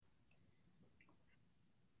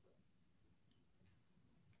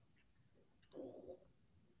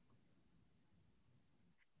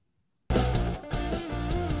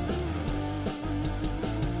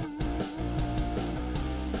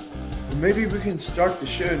Maybe we can start the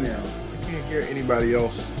show now. I can't hear anybody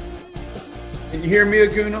else. Can you hear me,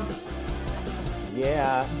 Aguna?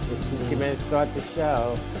 Yeah, just getting ready to start the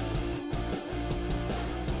show.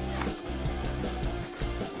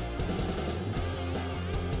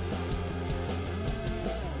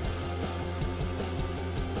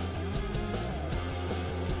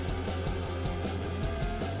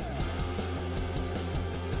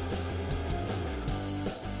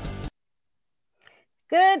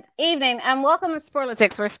 Good evening and welcome to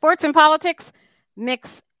SPORLITIKS, where sports and politics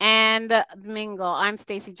mix and mingle. I'm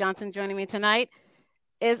Stacey Johnson. Joining me tonight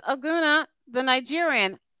is Aguna, the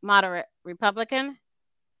Nigerian moderate Republican,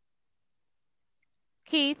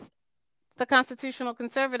 Keith, the constitutional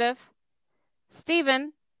conservative,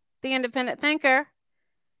 Stephen, the independent thinker,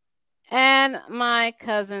 and my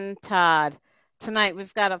cousin Todd. Tonight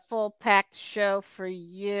we've got a full-packed show for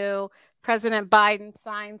you. President Biden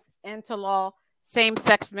signs into law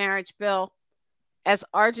same-sex marriage bill as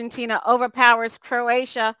Argentina overpowers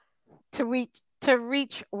Croatia to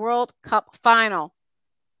reach World Cup final.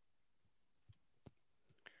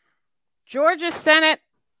 Georgia Senate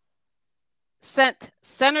sent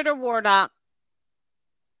Senator Warnock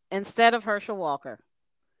instead of Herschel Walker.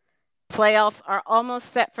 Playoffs are almost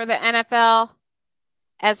set for the NFL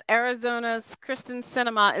as Arizona's Kristen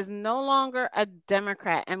Sinema is no longer a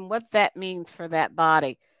Democrat, and what that means for that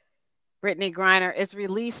body. Brittany Griner is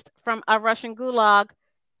released from a Russian gulag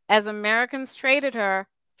as Americans traded her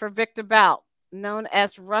for Victor Bout, known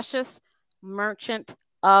as Russia's merchant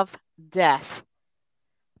of death.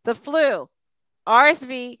 The flu,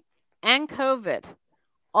 RSV, and COVID,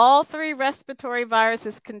 all three respiratory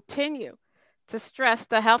viruses continue to stress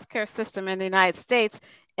the healthcare system in the United States.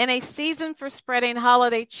 In a season for spreading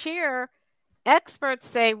holiday cheer, experts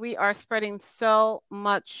say we are spreading so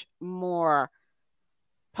much more.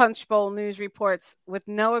 Punchbowl News reports with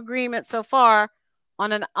no agreement so far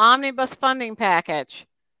on an omnibus funding package.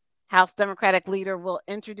 House Democratic leader will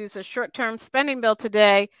introduce a short-term spending bill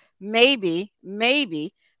today, maybe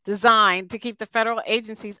designed to keep the federal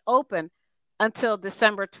agencies open until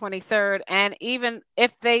December 23rd. And even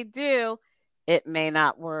if they do, it may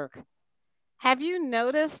not work. Have you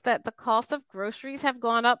noticed that the cost of groceries have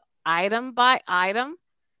gone up item by item?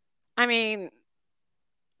 I mean,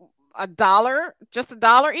 $1, just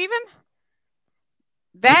 $1 even?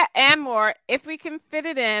 That and more, if we can fit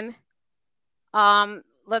it in.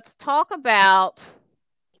 Let's talk about...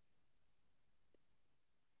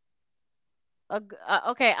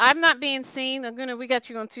 okay, I'm not being seen. Aguna, we got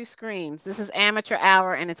you on two screens. This is amateur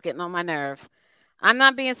hour, and it's getting on my nerves. I'm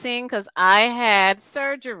not being seen because I had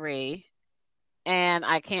surgery, and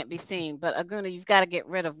I can't be seen. But Aguna, you've got to get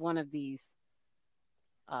rid of one of these.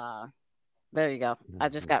 There you go. I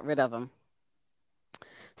just got rid of them.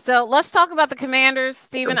 So let's talk about the Commanders.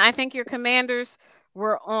 Stephen, I think your Commanders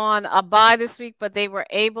were on a bye this week, but they were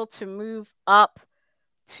able to move up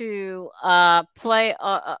to play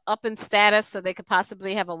up in status so they could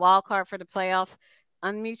possibly have a wild card for the playoffs.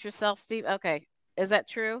 Unmute yourself, Steve. Okay. Is that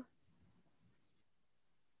true?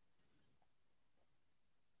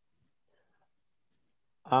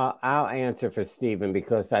 I'll answer for Stephen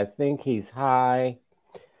because I think he's high.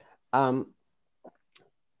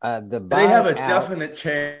 They have a definite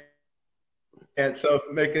chance of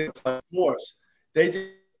making it worse.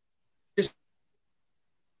 They just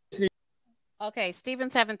need. Okay,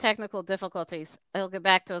 Stephen's having technical difficulties. He'll get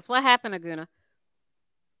back to us. What happened, Aguna?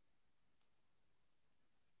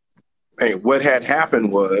 Hey, what had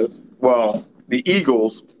happened was, well, the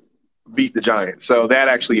Eagles beat the Giants, so that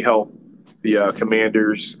actually helped the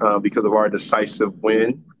Commanders because of our decisive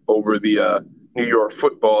win over the New York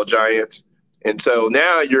Football Giants. And so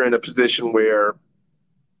now you're in a position where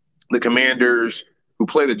the Commanders, who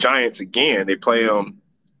play the Giants again, they play them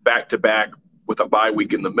back-to-back with a bye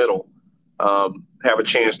week in the middle, have a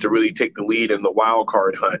chance to really take the lead in the wild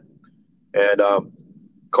card hunt. And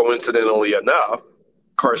coincidentally enough,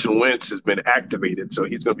 Carson Wentz has been activated, so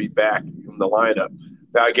he's going to be back in the lineup.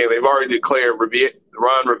 Now, again, they've already declared,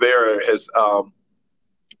 Ron Rivera has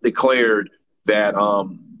declared that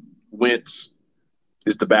Wentz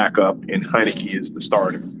is the backup and Heineke is the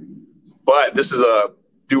starter. But this is a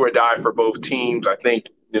do or die for both teams. I think,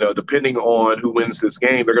 depending on who wins this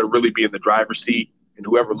game, they're going to really be in the driver's seat, and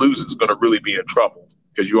whoever loses is going to really be in trouble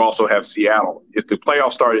because you also have Seattle. If the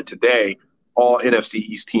playoffs started today, all NFC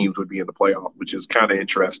East teams would be in the playoff, which is kind of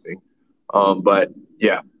interesting. But,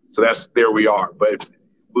 yeah, so there we are. But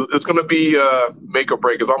it's going to be make or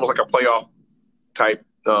break. It's almost like a playoff type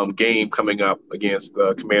game coming up against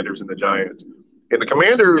the Commanders and the Giants. And the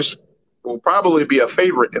Commanders will probably be a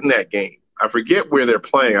favorite in that game. I forget where they're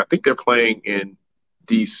playing. I think they're playing in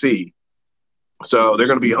D.C. So they're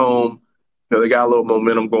going to be home. They got a little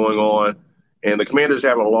momentum going on. And the Commanders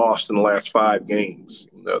haven't lost in the last 5 games.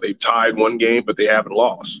 They've tied 1 game, but they haven't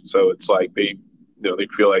lost. So it's like they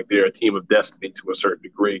feel like they're a team of destiny to a certain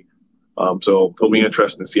degree. So it'll be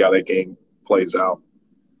interesting to see how that game plays out.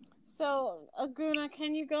 So, Aguna,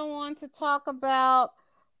 can you go on to talk about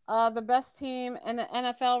the best team in the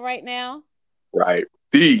NFL right now? Right.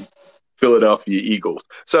 The Philadelphia Eagles.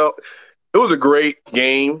 So it was a great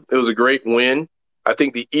game. It was a great win. I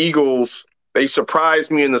think the Eagles, they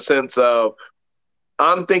surprised me in the sense of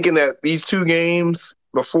I'm thinking that these 2 games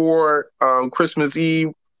before Christmas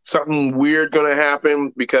Eve, something weird going to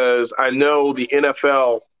happen because I know the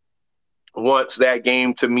NFL wants that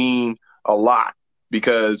game to mean a lot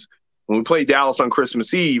because when we played Dallas on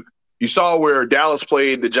Christmas Eve, you saw where Dallas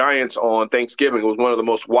played the Giants on Thanksgiving. It was one of the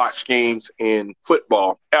most watched games in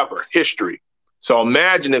football ever, history. So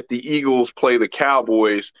imagine if the Eagles play the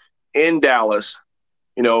Cowboys in Dallas,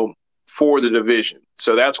 for the division.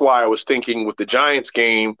 So that's why I was thinking with the Giants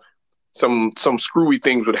game, some screwy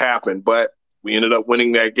things would happen. But we ended up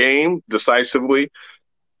winning that game decisively.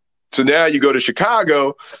 So now you go to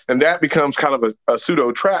Chicago, and that becomes kind of a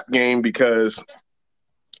pseudo trap game because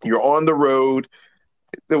you're on the road.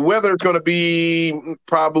 The weather is going to be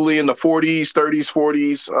probably in the 40s, 30s,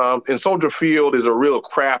 40s. And Soldier Field is a real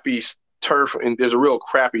crappy turf, and there's a real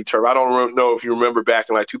crappy turf. I don't know if you remember back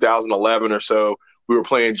in like 2011 or so, we were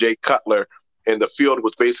playing Jay Cutler, and the field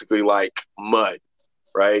was basically like mud,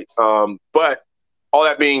 right? But all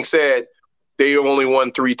that being said, they only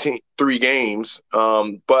won 3 games.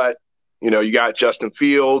 But, you got Justin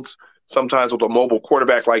Fields. Sometimes with a mobile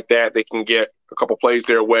quarterback like that, they can get a couple plays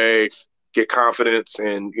their way, get confidence,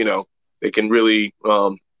 and, they can really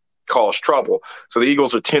cause trouble. So the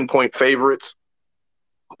Eagles are 10-point favorites.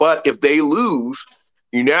 But if they lose,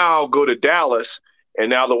 you now go to Dallas, and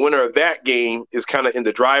now the winner of that game is kind of in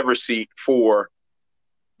the driver's seat for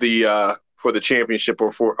the championship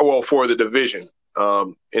or for the division.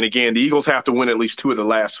 And again, the Eagles have to win at least 2 of the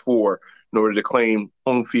last 4 in order to claim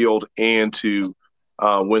home field and to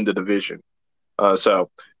win the division. So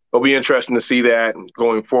it'll be interesting to see that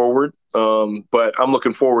going forward. But I'm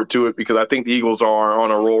looking forward to it because I think the Eagles are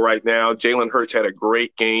on a roll right now. Jalen Hurts had a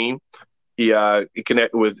great game. He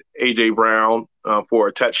connected with A.J. Brown for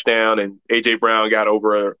a touchdown, and A.J. Brown got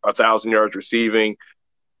over 1,000 yards receiving.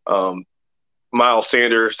 Miles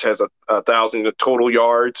Sanders has 1,000 total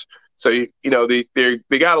yards. So, they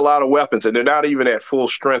got a lot of weapons, and they're not even at full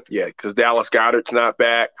strength yet because Dallas Goedert's not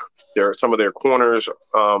back. Some of their corners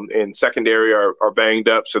and secondary are banged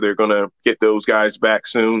up, so they're going to get those guys back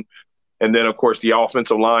soon. And then, of course, the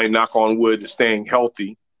offensive line, knock on wood, is staying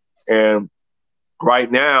healthy. And right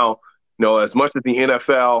now, as much as the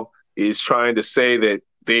NFL is trying to say that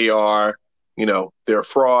they are, they're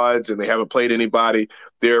frauds and they haven't played anybody,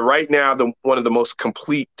 they're right now one of the most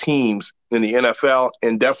complete teams in the NFL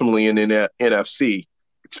and definitely in the NFC,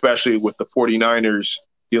 especially with the 49ers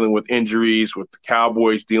dealing with injuries, with the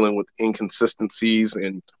Cowboys dealing with inconsistencies,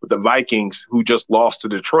 and with the Vikings who just lost to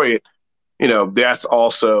Detroit. That's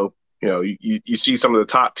also, you see some of the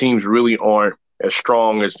top teams really aren't as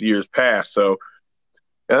strong as years past. So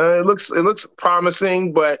it looks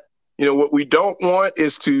promising, but what we don't want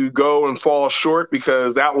is to go and fall short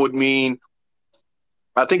because that would mean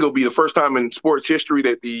I think it'll be the first time in sports history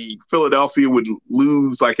that the Philadelphia would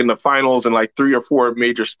lose like in the finals in like 3 or 4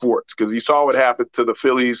 major sports because you saw what happened to the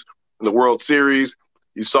Phillies in the World Series.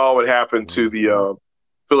 You saw what happened to the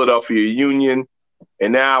Philadelphia Union.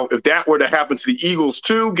 And now if that were to happen to the Eagles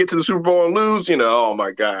too, get to the Super Bowl and lose, oh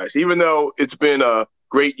my gosh, even though it's been a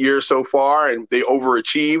great year so far and they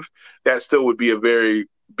overachieved, that still would be a very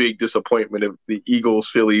big disappointment if the Eagles,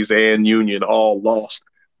 Phillies, and Union all lost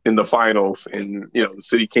in the finals and, the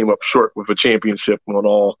city came up short with a championship on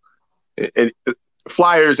all. And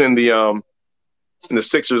Flyers and the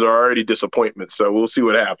Sixers are already disappointments, so we'll see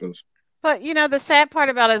what happens. But, the sad part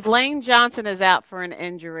about it is Lane Johnson is out for an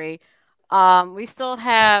injury. We still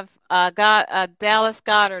have Dallas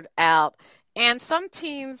Goedert out. And some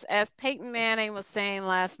teams, as Peyton Manning was saying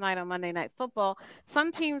last night on Monday Night Football,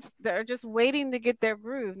 some teams are just waiting to get their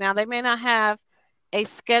groove. Now, they may not have a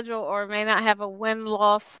schedule or may not have a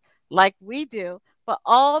win-loss like we do, but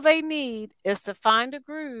all they need is to find a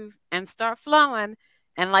groove and start flowing.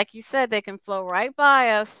 And like you said, they can flow right by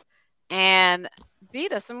us and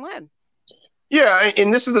beat us and win. Yeah,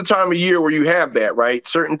 and this is the time of year where you have that, right?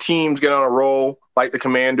 Certain teams get on a roll, like the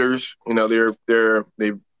Commanders.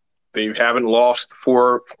 They haven't lost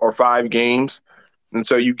 4 or 5 games. And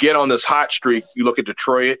so you get on this hot streak. You look at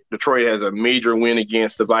Detroit. Detroit has a major win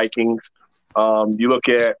against the Vikings. You look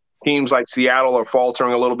at Teams like Seattle are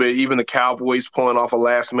faltering a little bit. Even the Cowboys pulling off a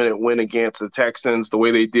last-minute win against the Texans the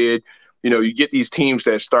way they did. You get these teams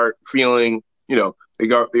that start feeling,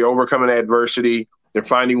 they're overcoming adversity. They're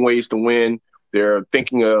finding ways to win. They're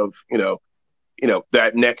thinking of,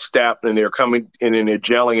 that next step, and they're coming in and they're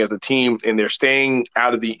gelling as a team, and they're staying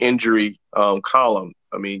out of the injury column.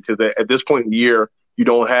 I mean, at this point in the year, you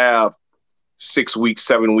don't have 6 weeks,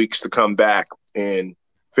 7 weeks to come back and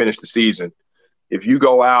finish the season. If you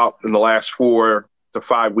go out in the last 4 to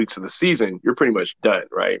 5 weeks of the season, you're pretty much done,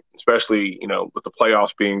 right? Especially, with the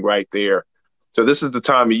playoffs being right there. So this is the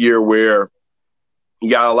time of year where you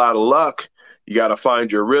got a lot of luck. You got to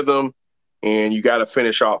find your rhythm, and you got to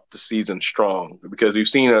finish off the season strong, because we've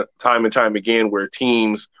seen it time and time again where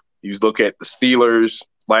teams, you look at the Steelers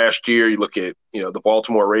last year, you look at, the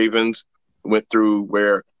Baltimore Ravens went through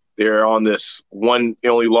where they're on this they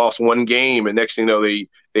only lost one game, and next thing you know, they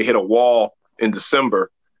hit a wall in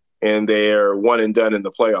December, and they're one and done in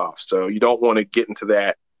the playoffs. So you don't want to get into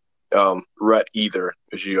that rut either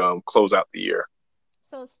as you close out the year.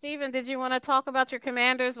 So, Stephen, did you want to talk about your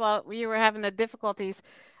Commanders while you were having the difficulties?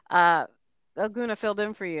 Aguna filled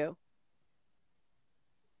in for you.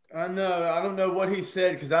 I know. I don't know what he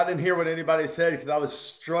said because I didn't hear what anybody said because I was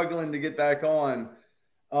struggling to get back on.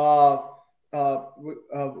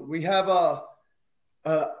 We have a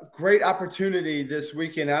great opportunity this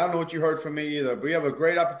weekend. I don't know what you heard from me either. But we have a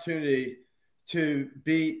great opportunity to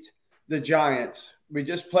beat the Giants. We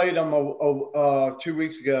just played them 2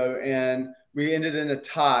 weeks ago, and we ended in a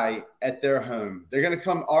tie at their home. They're going to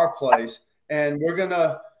come our place, and we're going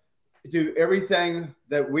to do everything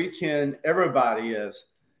that we can. Everybody is,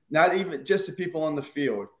 not even just the people on the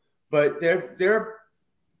field, but they're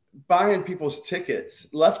buying people's tickets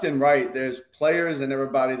left and right. There's players and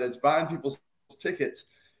everybody that's buying people's tickets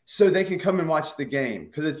so they can come and watch the game,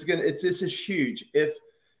 because this is huge.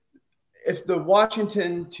 If the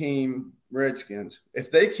Washington team, Redskins,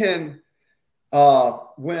 if they can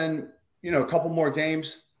win, a couple more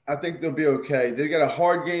games, I think they'll be okay. They got a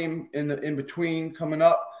hard game in between coming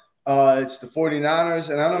up. It's the 49ers,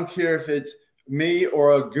 and I don't care if it's me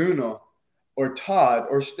or Aguna or Todd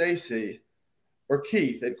or Stacy or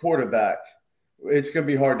Keith at quarterback. It's going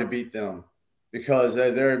to be hard to beat them because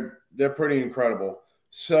they're pretty incredible.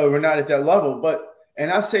 So we're not at that level.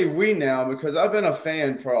 And I say we now because I've been a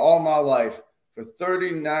fan for all my life. For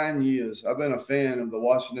 39 years, I've been a fan of the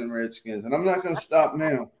Washington Redskins, and I'm not going to stop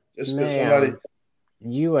now just because somebody.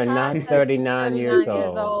 You are not 39 years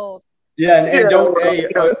old. Yeah, and don't,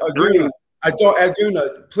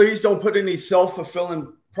 Aguna, please don't put any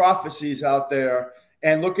self-fulfilling prophecies out there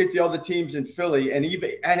and look at the other teams in Philly and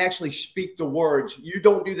actually speak the words. You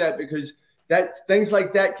don't do that because things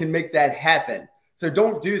like that can make that happen. So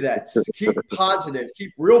don't do that. Keep positive.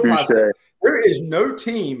 Keep real positive. There is no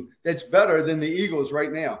team that's better than the Eagles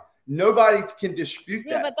right now. Nobody can dispute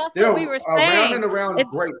that. But that's what we were saying. Around and around,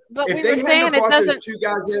 great. But if we were saying it doesn't. Two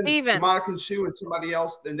guys in, Stephen, Monica and Sue and somebody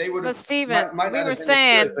else, then they would have. But Stephen, we were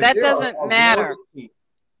saying that doesn't matter.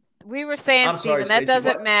 We were saying, Stephen, that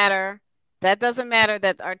doesn't matter. That doesn't matter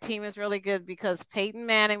that our team is really good, because Peyton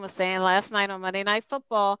Manning was saying last night on Monday Night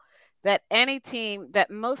Football that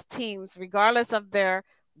most teams, regardless of their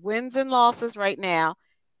wins and losses right now,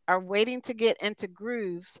 are waiting to get into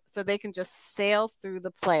grooves so they can just sail through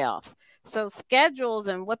the playoffs. So schedules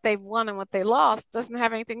and what they've won and what they lost doesn't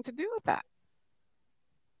have anything to do with that.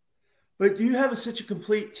 But you have such a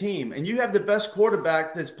complete team, and you have the best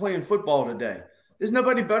quarterback that's playing football today. There's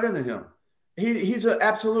nobody better than him. He's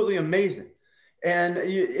absolutely amazing. And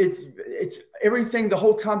it's everything, the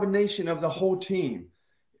whole combination of the whole team.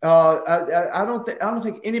 I don't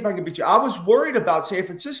think anybody can beat you. I was worried about San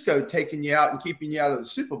Francisco taking you out and keeping you out of the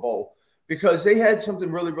Super Bowl because they had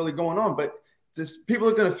something really, really going on. But people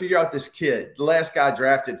are going to figure out this kid, the last guy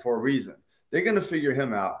drafted for a reason. They're going to figure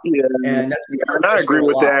him out. Yeah, and I agree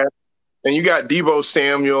with that. And you got Deebo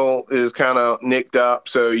Samuel is kind of nicked up,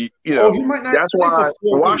 so that's why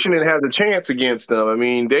Washington has a chance against them. I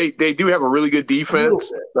mean, they do have a really good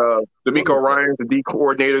defense. D'Amico Ryans, the D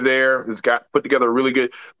coordinator there, has got put together really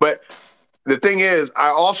good. But the thing is, I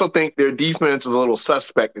also think their defense is a little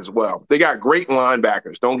suspect as well. They got great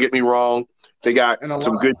linebackers. Don't get me wrong. They got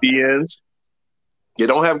some good DNs. They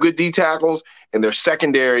don't have good D tackles, and their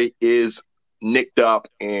secondary is nicked up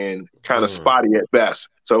and kind of spotty at best.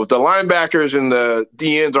 So if the linebackers and the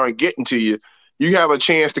DNs aren't getting to you, you have a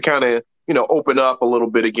chance to kind of, open up a little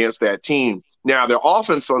bit against that team. Now, their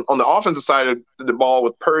offense on the offensive side of the ball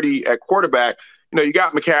with Purdy at quarterback, you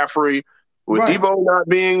got McCaffrey, With Debo not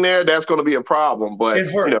being there, that's going to be a problem. But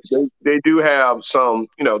they do have some.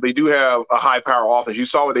 They do have a high-power offense. You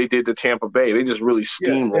saw what they did to Tampa Bay. They just really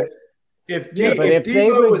steamrolled. If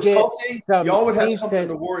Debo was healthy, y'all would have something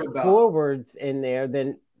to worry about. Forwards in there,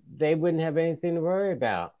 then they wouldn't have anything to worry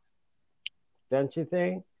about. Don't you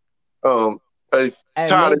think? Todd,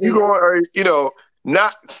 if you going,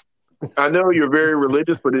 not. I know you're very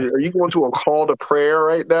religious, but are you going to a call to prayer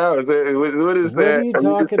right now? What is that? What are you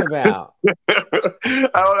talking about? I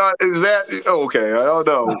don't know. Is that okay? I don't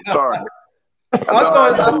know. Sorry. I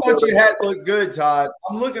thought your hat looked good, Todd.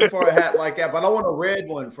 I'm looking for a hat like that, but I want a red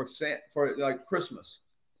one for like Christmas.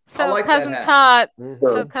 So, Cousin Todd.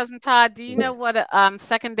 So, Cousin Todd, do you know what a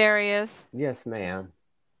secondary is? Yes, ma'am.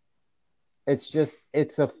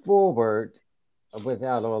 It's a forward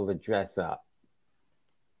without all the dress up.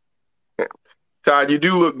 Todd, you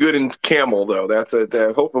do look good in camel, though.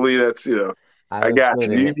 Hopefully that's, I got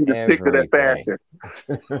you. You need to stick to that fashion.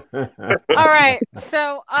 All right.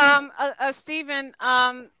 So, Stephen,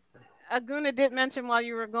 Aguna did mention while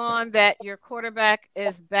you were gone that your quarterback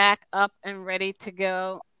is back up and ready to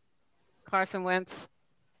go, Carson Wentz.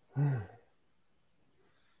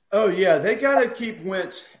 Oh, yeah. They got to keep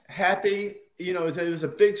Wentz happy. It was a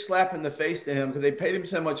big slap in the face to him because they paid him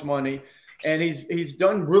so much money. And he's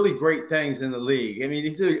done really great things in the league. I mean,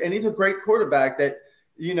 he's a great quarterback that,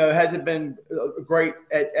 hasn't been great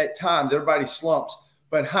at times. Everybody slumps.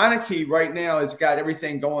 But Heineke right now has got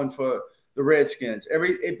everything going for the Redskins.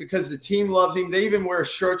 Because the team loves him. They even wear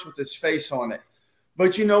shirts with his face on it.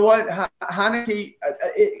 But you know what? Heineke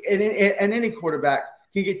and any quarterback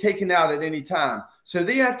can get taken out at any time. So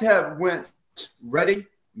they have to have Wentz ready,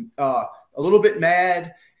 a little bit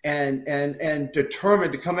mad, and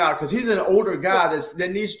determined to come out because he's an older guy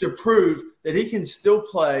that needs to prove that he can still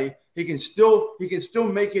play. He can still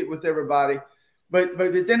make it with everybody, but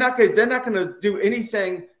they're not going to do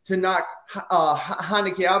anything to knock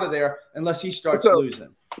Heineke out of there unless he starts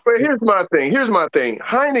losing. But here's my thing.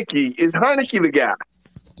 Heineke the guy.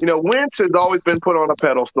 Wentz has always been put on a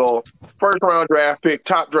pedestal. First round draft pick,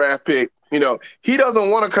 top draft pick. He doesn't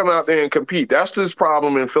want to come out there and compete. That's his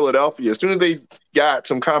problem in Philadelphia. As soon as they got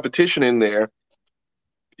some competition in there,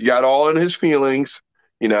 he got all in his feelings.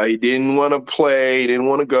 He didn't want to play. He didn't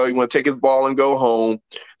want to go. He want to take his ball and go home.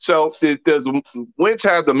 So does Wentz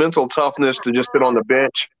have the mental toughness to just sit on the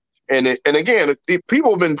bench? And again,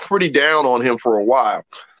 people have been pretty down on him for a while.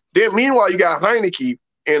 Then meanwhile, you got Heineke,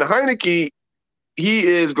 and Heineke, he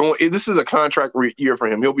is going. This is a contract year for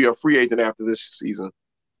him. He'll be a free agent after this season.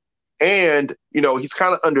 And, he's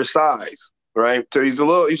kind of undersized, right? So he's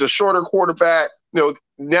a shorter quarterback.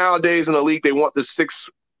 Nowadays in the league, they want the 6'3",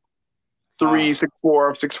 6'4",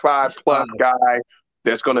 6'5" plus guy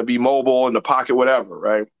that's going to be mobile in the pocket, whatever,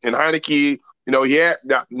 right? And Heineke, he had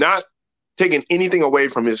not taking anything away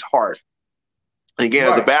from his heart. And again,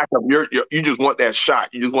 as a backup, you just want that shot.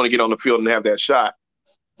 You just want to get on the field and have that shot.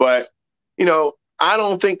 But, I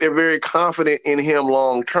don't think they're very confident in him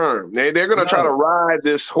long term. They're going to try to ride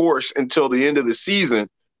this horse until the end of the season,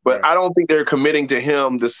 but I don't think they're committing to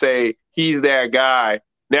him to say he's that guy.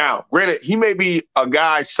 Now, granted, he may be a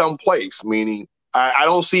guy someplace, meaning I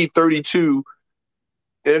don't see 32.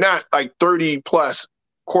 They're not like 30-plus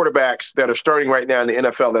quarterbacks that are starting right now in the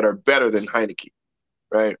NFL that are better than Heineke,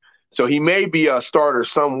 right? So he may be a starter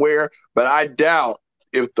somewhere, but I doubt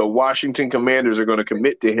if the Washington Commanders are going to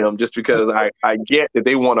commit to him, just because I get that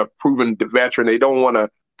they want a proven veteran. They don't want to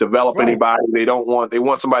develop anybody. They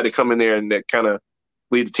want somebody to come in there and that kind of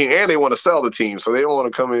lead the team, and they want to sell the team. So they don't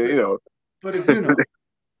want to come in, But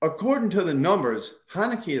according to the numbers,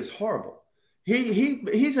 Heineke is horrible.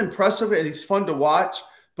 He's impressive and he's fun to watch,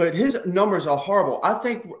 but his numbers are horrible. I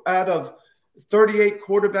think out of 38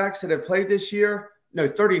 quarterbacks that have played this year,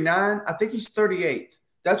 39, I think he's 38.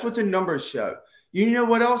 That's what the numbers show. You know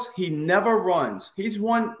what else? He never runs. He's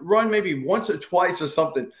run maybe once or twice or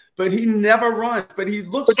something, but he never runs. But he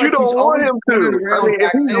looks like he's always running around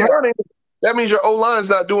back there. Running, that means your O-line's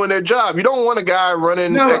not doing their job. You don't want a guy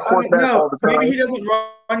running at quarterback all the time. Maybe he doesn't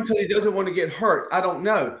run because he doesn't want to get hurt. I don't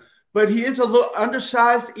know. But he is a little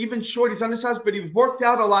undersized, even short. He's undersized, but he worked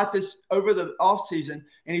out a lot over the offseason,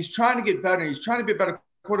 and he's trying to get better. He's trying to be a better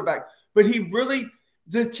quarterback. But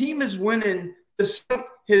the team is winning despite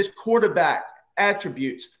his quarterback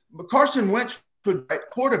attributes. But Carson Wentz could be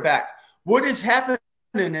quarterback. What is happening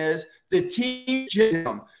is the team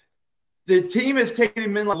is taking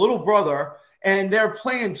him in like a little brother, and they're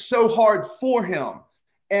playing so hard for him.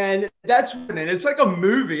 And that's when it's like a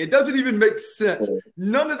movie. It doesn't even make sense.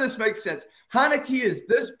 None of this makes sense. Heineke is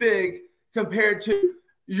this big compared to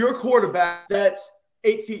your quarterback that's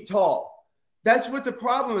 8 feet tall. That's what the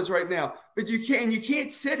problem is right now. But you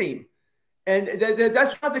can't sit him. And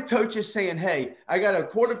that's why the coach is saying, hey, I got a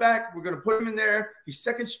quarterback. We're going to put him in there. He's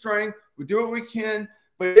second string. We do what we can.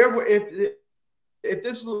 But if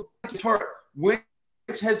this little is hurt, Wentz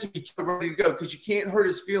has to be ready to go because you can't hurt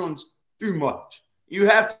his feelings too much. You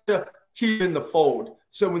have to keep him in the fold.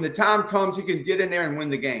 So when the time comes, he can get in there and win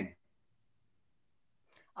the game.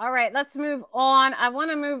 All right, let's move on. I want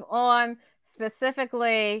to move on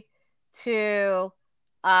specifically to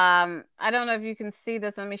I don't know if you can see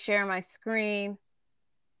this. Let me share my screen.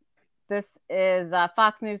 This is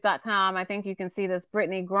foxnews.com. I think you can see this.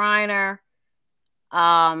 Brittany Griner.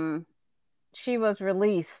 She was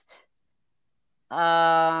released.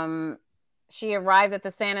 She arrived at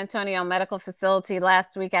the San Antonio Medical Facility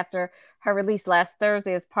last week after her release last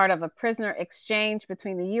Thursday as part of a prisoner exchange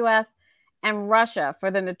between the U.S. and Russia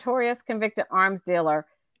for the notorious convicted arms dealer,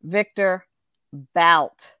 Victor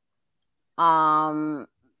Bout. Cousin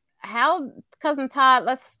Todd,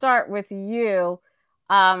 let's start with you.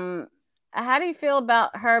 How do you feel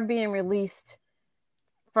about her being released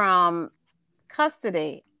from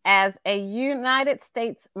custody as a United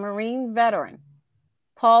States Marine veteran?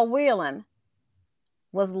 Paul Whelan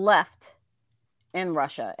was left in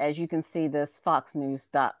Russia, as you can see this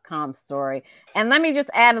foxnews.com story. And let me just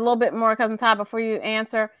add a little bit more, Cousin Todd, before you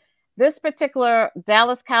answer. This particular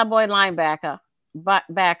Dallas Cowboy linebacker,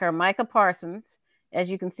 Micah Parsons, as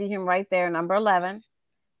you can see him right there, number 11,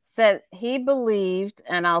 said he believed,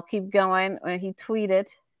 and I'll keep going, when he tweeted,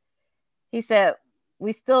 he said,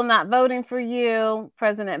 "We still not voting for you,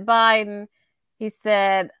 President Biden." He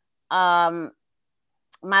said,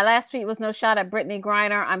 "My last tweet was no shot at Brittany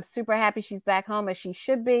Griner. I'm super happy she's back home as she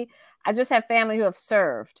should be. I just have family who have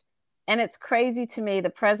served. And it's crazy to me the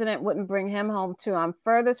president wouldn't bring him home too. I'm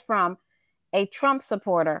furthest from a Trump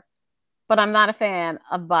supporter, but I'm not a fan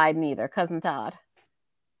of Biden either." Cousin Todd.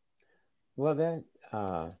 Well,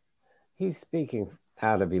 he's speaking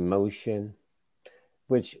out of emotion,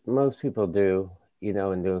 which most people do,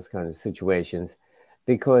 in those kinds of situations,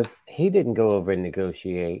 because he didn't go over and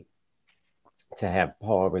negotiate to have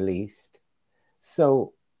Paul released.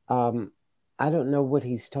 So I don't know what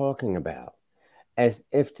he's talking about, as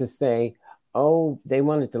if to say, oh, they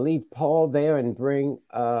wanted to leave Paul there and bring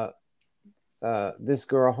this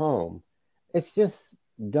girl home. It's just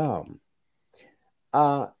dumb.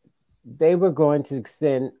 They were going to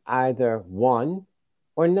send either one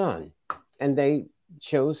or none, and they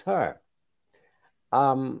chose her.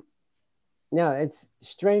 Now, it's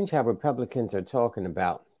strange how Republicans are talking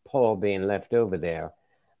about Paul being left over there,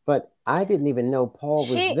 but I didn't even know Paul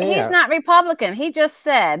was there. He's not Republican. He just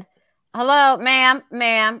said, "Hello, ma'am."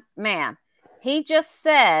 He just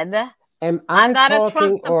said, Am I not talking a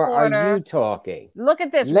Trump or supporter. are you talking? Look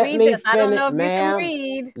at this. Read this. I don't know if you can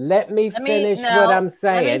read. Let me finish what I'm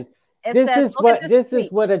saying. This is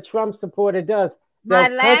what a Trump supporter does.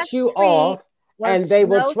 They'll cut you off and they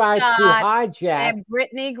will try to hijack. And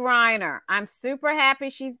Brittany Griner. I'm super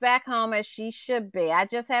happy she's back home as she should be. I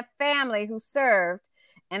just have family who served,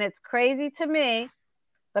 and it's crazy to me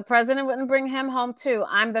the president wouldn't bring him home too.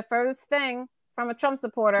 I'm the furthest thing from a Trump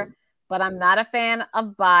supporter, but I'm not a fan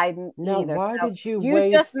of Biden either. Why did you waste?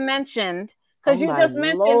 You just mentioned, because you just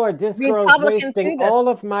mentioned, Lord, this girl's wasting all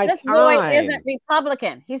of my time. This boy isn't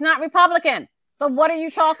Republican. He's not Republican. So what are you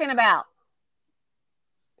talking about?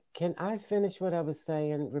 Can I finish what I was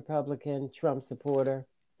saying, Republican, Trump supporter?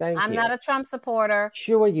 Thank you. I'm not a Trump supporter.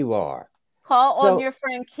 Sure you are. Call on your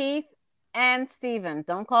friend Keith and Stephen.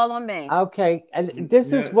 Don't call on me. Okay. And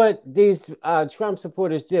this is what these Trump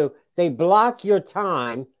supporters do. They block your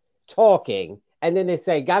time talking, and then they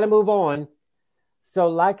say, got to move on. So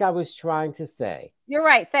like I was trying to say. You're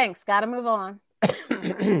right. Thanks. Got to move on.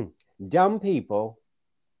 Dumb people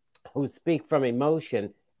who speak from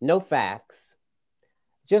emotion, no facts.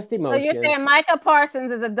 Just emotion. So you're saying Micah Parsons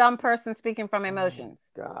is a dumb person speaking from emotions?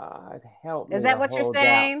 God, help me. Is that what you're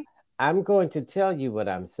saying? I'm going to tell you what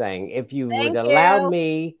I'm saying. If you would allow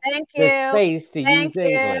me the space to use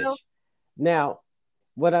English. Now,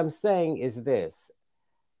 what I'm saying is this.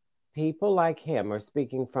 People like him are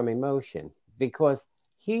speaking from emotion because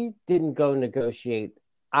he didn't go negotiate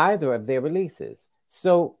either of their releases.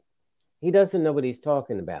 So he doesn't know what he's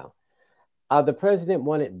talking about. The president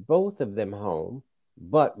wanted both of them home,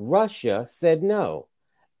 but Russia said no.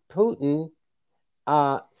 Putin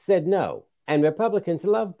said no. And Republicans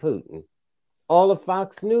love Putin. All of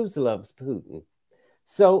Fox News loves Putin.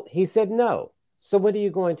 So he said no. So what are you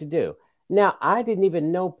going to do? Now, I didn't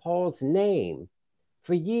even know Paul's name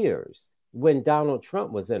for years when Donald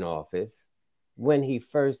Trump was in office, when he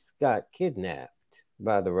first got kidnapped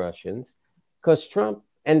by the Russians, because Trump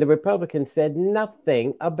And the Republicans said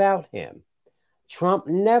nothing about him. Trump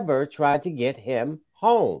never tried to get him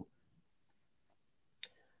home.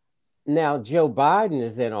 Now Joe Biden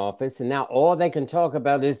is in office, and now all they can talk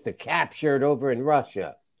about is the captured over in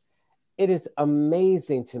Russia. It is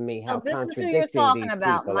amazing to me how contradicting these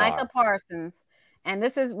people Micah are. Parsons, and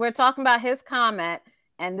we're talking about his comment,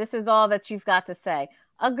 and this is all that you've got to say.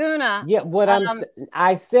 Aguna. Yeah,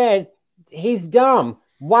 I said he's dumb.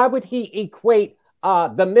 Why would he equate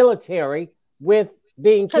the military with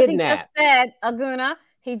being kidnapped? He just said, Aguna,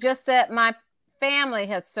 he just said my family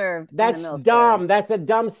has served. That's dumb. That's a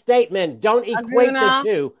dumb statement. Don't equate the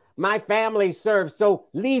two. My family served, so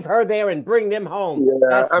leave her there and bring them home. Yeah,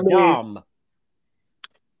 that's dumb.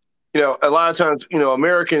 You know, a lot of times, you know,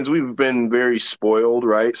 Americans, we've been very spoiled,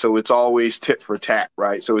 right? So it's always tit for tat,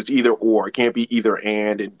 right? So it's either or. It can't be either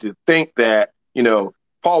and. And to think that, you know,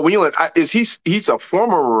 Paul Whelan, he's a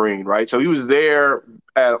former Marine, right? So he was there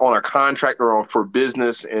on a contract or for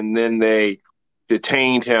business, and then they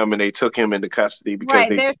detained him and they took him into custody because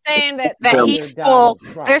they're saying that he stole.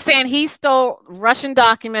 They're saying he stole Russian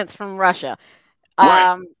documents from Russia.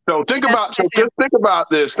 Right. So just think about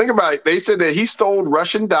this. Think about it. They said that he stole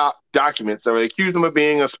Russian documents. So they accused him of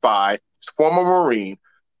being a spy, former Marine,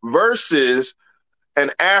 versus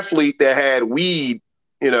an athlete that had weed.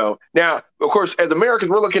 You know, now, of course, as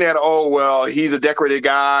Americans, we're looking at, oh, well, he's a decorated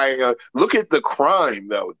guy. Look at the crime,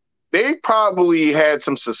 though. They probably had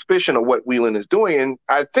some suspicion of what Whelan is doing. And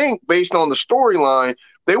I think based on the storyline,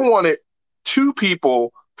 they wanted 2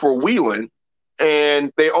 people for Whelan,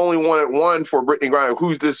 and they only wanted 1 for Brittany Griner,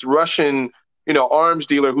 who's this Russian, you know, arms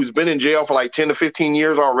dealer who's been in jail for like 10 to 15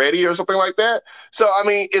 years already or something like that. So, I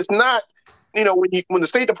mean, it's not, you know, when the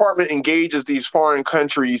State Department engages these foreign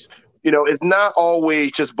countries, you know, it's not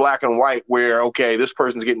always just black and white where, okay, this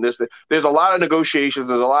person's getting this. There's a lot of negotiations.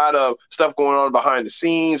 There's a lot of stuff going on behind the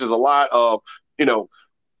scenes. There's a lot of, you know,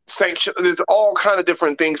 sanctions. There's all kind of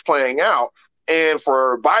different things playing out. And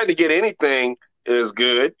for Biden to get anything is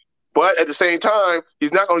good. But at the same time,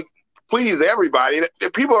 he's not going to please everybody.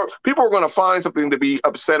 People are going to find something to be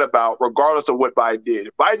upset about, regardless of what Biden did.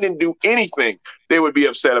 If Biden didn't do anything, they would be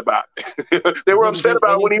upset about it. They were upset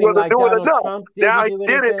about it when he wasn't doing enough. Now he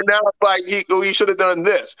did it, and now it's like he should have done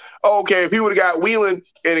this. Okay, if he would have got Whelan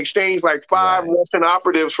in exchange like 5 Russian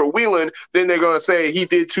operatives for Whelan, then they're going to say he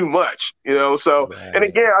did too much. You know, so and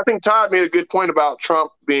again, I think Todd made a good point about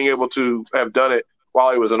Trump being able to have done it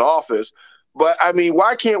while he was in office. But, I mean,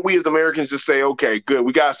 why can't we as Americans just say, okay, good,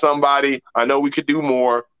 we got somebody. I know we could do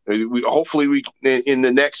more. Hopefully we in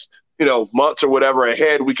the next, you know, months or whatever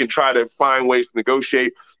ahead, we can try to find ways to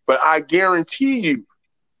negotiate. But I guarantee you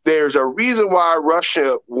there's a reason why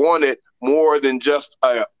Russia wanted more than just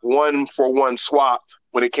a 1-for-1 swap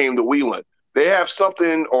when it came to Whelan. They have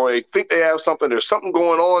something, or they think they have something. There's something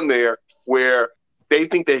going on there where they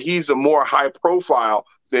think that he's a more high profile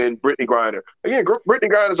than Brittany Griner. Again,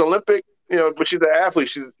 Brittany Griner's Olympic. You know, but she's an athlete.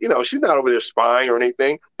 She's not over there spying or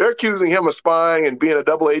anything. They're accusing him of spying and being a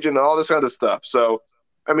double agent and all this kind of stuff. So,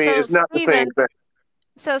 I mean, it's not the same thing.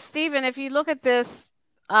 So, Stephen, if you look at this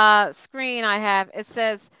screen I have, it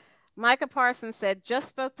says, Micah Parsons said, just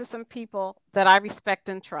spoke to some people that I respect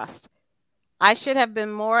and trust. I should have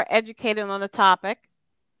been more educated on the topic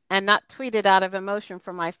and not tweeted out of emotion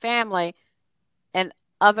for my family and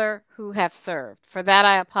other who have served. For that,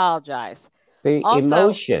 I apologize. See, also,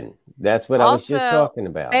 emotion. That's what I was just talking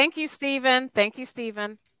about. Thank you, Stephen. Thank you,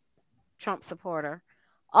 Stephen. Trump supporter.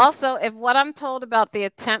 Also, if what I'm told about the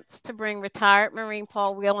attempts to bring retired Marine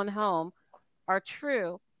Paul Whelan home are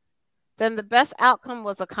true, then the best outcome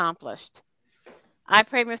was accomplished. I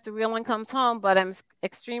pray Mr. Whelan comes home, but I'm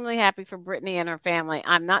extremely happy for Brittany and her family.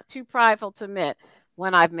 I'm not too prideful to admit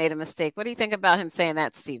when I've made a mistake. What do you think about him saying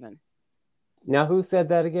that, Stephen? Now, who said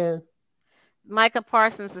that again? Micah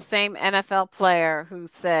Parsons, the same NFL player who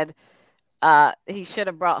said he should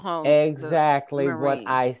have brought home exactly what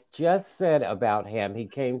I just said about him. He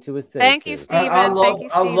came to his senses. Thank you, Stephen. I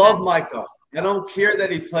love Micah. I don't care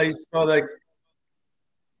that he plays for the.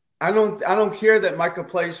 I don't care that Micah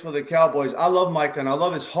plays for the Cowboys. I love Micah, and I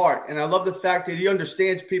love his heart, and I love the fact that he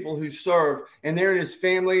understands people who serve, and they're in his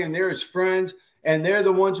family, and they're his friends, and they're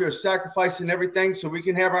the ones who are sacrificing everything so we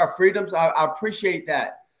can have our freedoms. I appreciate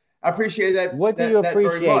that. I appreciate that. What do you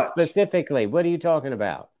appreciate specifically? What are you talking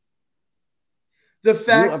about? The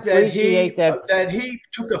fact that he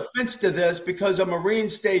took offense to this because a Marine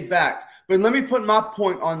stayed back. But let me put my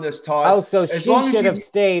point on this, Todd. Oh, so she should have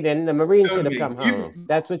stayed and the Marine should have come home.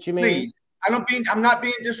 That's what you mean? Please. I'm not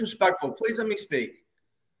being disrespectful. Please let me speak.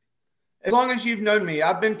 As long as you've known me,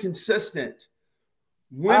 I've been consistent.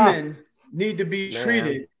 Women need to be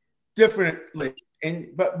treated differently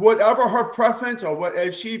But whatever her preference or what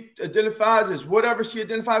if she identifies as whatever she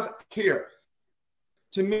identifies here,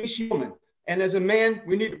 to me, she's a woman. And as a man,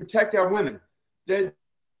 we need to protect our women.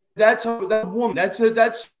 That's a woman.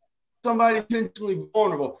 That's somebody potentially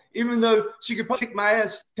vulnerable, even though she could probably kick my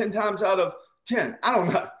ass 10 times out of 10. I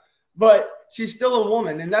don't know. But she's still a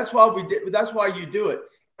woman. And that's why that's why you do it.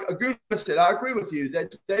 I agree with you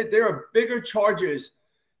that there are bigger charges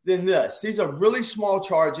than this. These are really small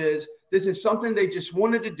charges. This is something they just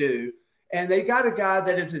wanted to do. And they got a guy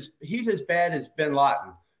that he's as bad as bin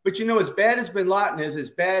Laden. But as bad as bin Laden is, as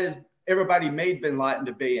bad as everybody made bin Laden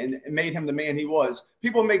to be and made him the man he was.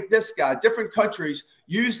 People make this guy, different countries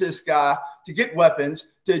use this guy to get weapons,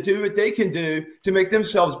 to do what they can do to make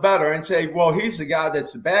themselves better and say, well, he's the guy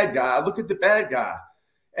that's the bad guy. Look at the bad guy.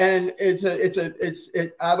 And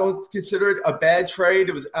I don't consider it a bad trade.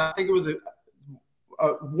 I think it was a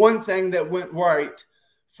one thing that went right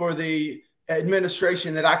for the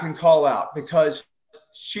administration that I can call out, because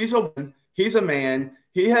she's a woman, he's a man,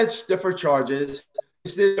 he has stiffer charges.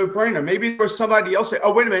 It's the no-brainer. Maybe there was somebody else there.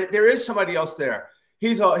 Oh, wait a minute, there is somebody else there.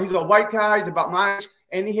 He's a white guy. He's about my age,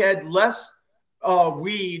 and he had less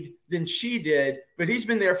weed than she did, but he's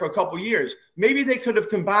been there for a couple years. Maybe they could have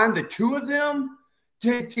combined the two of them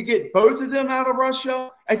to get both of them out of Russia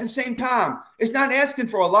at the same time. It's not asking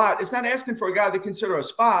for a lot. It's not asking for a guy they consider a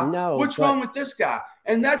spy. No. What's wrong with this guy?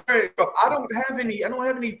 And that's very, I don't have any,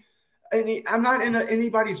 I'm not in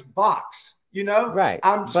anybody's box, Right.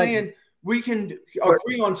 I'm saying we can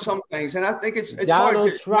agree on some things. And I think it's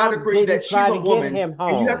hard to not agree that she's a woman. And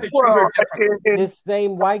you have to treat her differently. This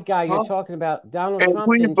same white guy you're talking about, Donald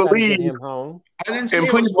Trump didn't try to get him home. I didn't say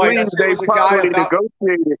it was white. I said it was a guy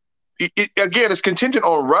negotiated. Again, it's contingent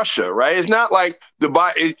on Russia, right? It's not like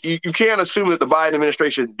you can't assume that the Biden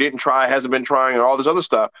administration hasn't been trying, and all this other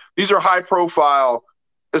stuff. These are high profile.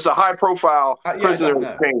 It's a high profile prisoner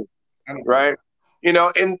of pain, right? And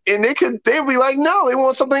they'd be like, no, they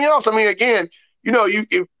want something else. I mean, again,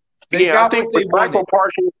 I think with Michael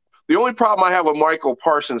Parsons, the only problem I have with Michael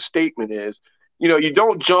Parsons' statement is, you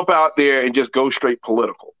don't jump out there and just go straight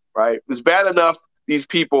political, right? It's bad enough these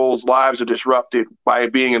people's lives are disrupted by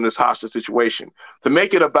being in this hostage situation. To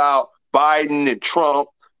make it about Biden and Trump,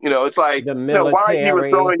 it's like, why are you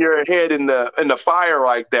throwing your head in the fire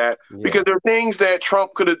like that? Yeah. Because there are things that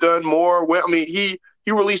Trump could have done more with. I mean, he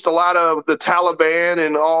released a lot of the Taliban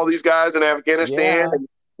and all these guys in Afghanistan,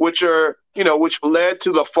 which led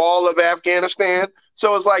to the fall of Afghanistan.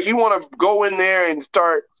 So it's like you want to go in there and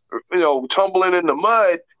start, tumbling in the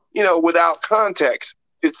mud, without context.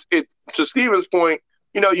 It's to Stephen's point,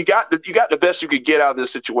 you got the best you could get out of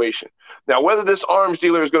this situation. Now, whether this arms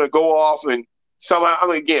dealer is going to go off and somehow,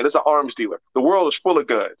 again, it's an arms dealer. The world is full of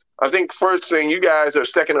guns. I think first thing, you guys are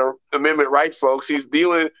Second Amendment right folks. He's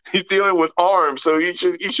dealing with arms, so you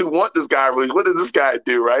should want this guy. Really, what does this guy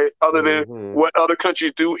do, right? Other than what other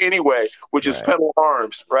countries do anyway, which is peddle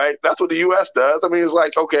arms, right? That's what the U.S. does. I mean, it's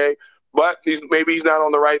like, okay, but maybe he's not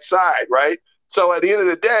on the right side, right? So at the end of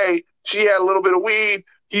the day, she had a little bit of weed.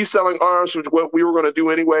 He's selling arms, which is what we were going to do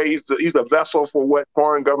anyway. He's the vessel for what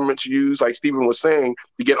foreign governments use, like Stephen was saying,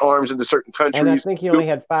 to get arms into certain countries. And I think he only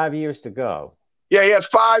had 5 years to go. Yeah, he has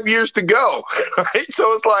 5 years to go, right?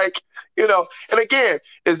 So it's like, and again,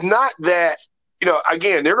 it's not that,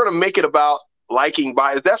 again, they're going to make it about liking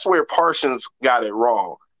Biden. That's where Parsons got it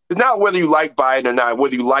wrong. It's not whether you like Biden or not,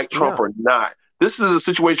 whether you like Trump or not. This is a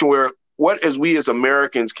situation where we as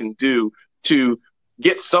Americans can do to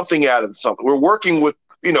get something out of something. We're working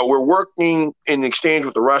in exchange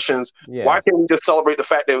with the Russians. Yes. Why can't we just celebrate the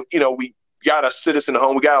fact that, we got a citizen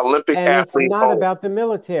home, we got an Olympic athlete it's not home. About the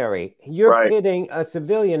military. You're pitting a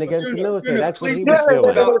civilian against the military. That's what he was doing.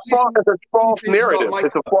 It's a false narrative.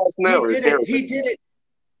 It's a false narrative. He did it.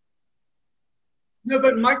 No,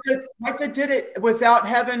 but Micah did it without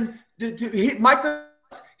having Micah,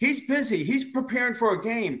 he's busy. He's preparing for a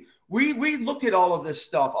game. We look at all of this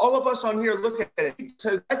stuff. All of us on here look at it.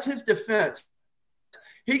 So that's his defense.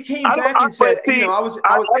 He came back and said, I was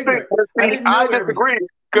ignorant. I disagree.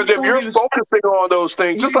 Because if you're focusing on those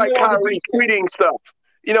things, just like Kyrie tweeting stuff,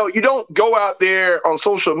 you don't go out there on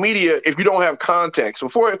social media if you don't have context.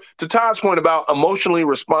 To Todd's point about emotionally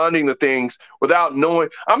responding to things without knowing,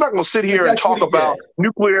 I'm not going to sit here and talk about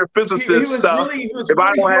nuclear physicist stuff if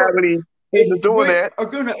I don't have any business doing that.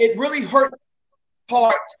 Aguna, it really hurt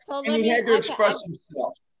heart, and he had to express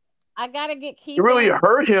himself. I gotta get Keith. It really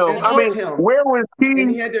hurt him. Where was he? And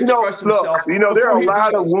he had to express himself. There are a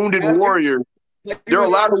lot of wounded warriors. There are a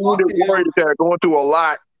lot of wounded warriors that are going through a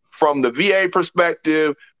lot from the VA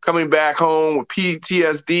perspective, coming back home with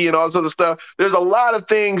PTSD and all this other stuff. There's a lot of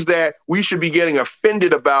things that we should be getting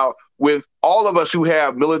offended about with all of us who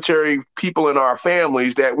have military people in our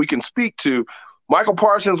families that we can speak to, Michael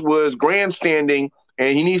Parsons was grandstanding,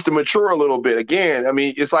 and he needs to mature a little bit. Again, I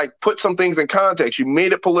mean, it's like put some things in context. You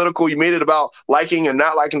made it political. You made it about liking and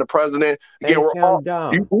not liking the president. Again,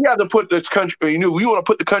 we have to put this country, we want to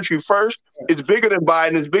put the country first. It's bigger than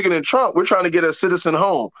Biden. It's bigger than Trump. We're trying to get a citizen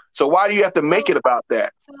home. So why do you have to make it about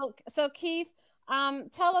that? So Keith,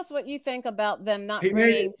 tell us what you think about them not he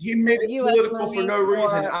made it political for no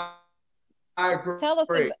reason. I agree.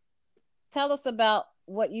 Tell us about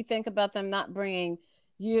what you think about them not bringing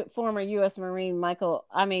former U.S. Marine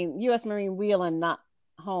U.S. Marine Whelan not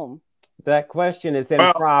home. That question is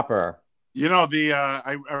improper.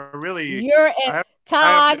 I really.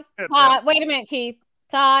 Todd. Wait a minute, Keith.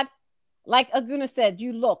 Todd, like Aguna said,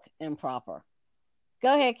 you look improper.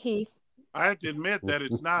 Go ahead, Keith. I have to admit that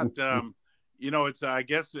it's not. It's. I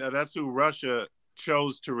guess that's who Russia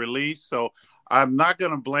chose to release. So I'm not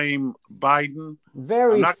going to blame Biden.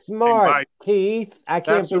 Very smart, Keith. I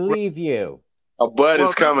can't believe you. A butt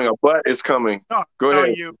is coming. A butt is coming. No, Go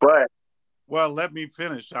ahead. Butt. Well, let me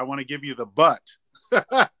finish. I want to give you the butt.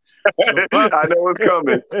 I know it's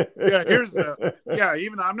comment.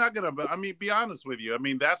 Even I'm not going to, be honest with you. I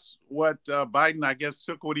mean, that's what Biden, I guess,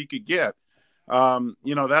 took what he could get.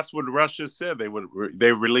 That's what Russia said.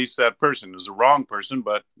 They released that person. It was a wrong person,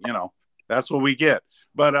 but, that's what we get.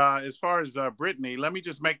 But as far as Brittany, let me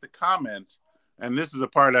just make the comment, and this is the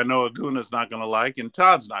part I know Aguna's not going to like and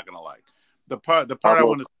Todd's not going to like. The part I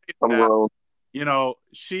want to say is that,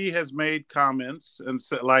 she has made comments and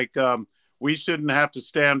said, we shouldn't have to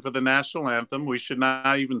stand for the national anthem. We should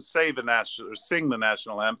not even sing the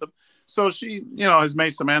national anthem. So she, has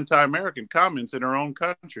made some anti-American comments in her own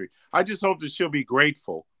country. I just hope that she'll be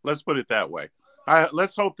grateful. Let's put it that way.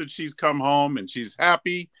 Let's hope that she's come home and she's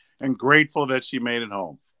happy and grateful that she made it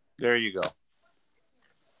home. There you go.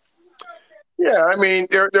 Yeah, I mean,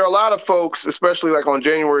 there are a lot of folks, especially like on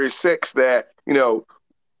January 6th, that,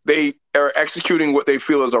 they are executing what they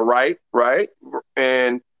feel is a right?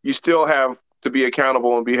 And you still have to be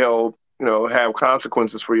accountable and be held, have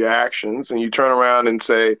consequences for your actions. And you turn around and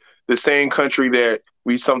say the same country that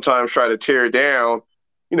we sometimes try to tear down,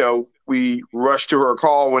 we rush to her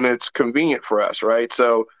call when it's convenient for us, right?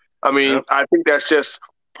 So, I mean, I think that's just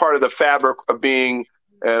part of the fabric of being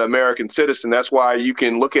an American citizen. That's why you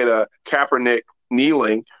can look at a Kaepernick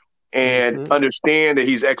kneeling and understand that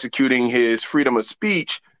he's executing his freedom of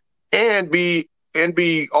speech, and be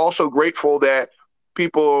also grateful that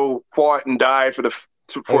people fought and died for the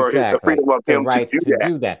freedom of him right to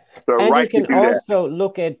do that. And you can also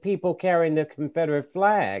look at people carrying the Confederate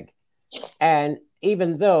flag, and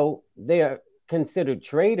even though they are considered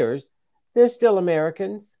traitors, they're still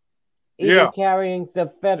Americans, even carrying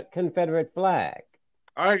the Confederate flag.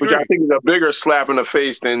 I agree. Which I think is a bigger slap in the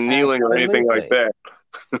face than kneeling or anything like that.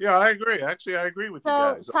 Yeah, I agree. Actually, I agree with you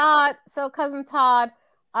guys. Cousin Todd,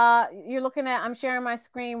 you're looking at, I'm sharing my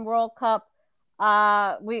screen, World Cup.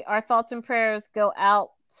 Our thoughts and prayers go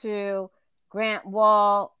out to Grant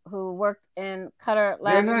Wall, who worked in Qatar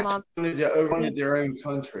last month. They're not owning their own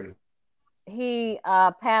country. He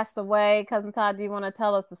passed away. Cousin Todd, do you want to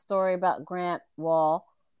tell us the story about Grant Wall?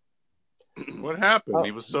 What happened?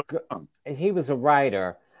 He was so young. He was a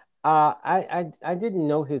writer. I didn't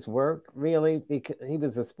know his work really, because he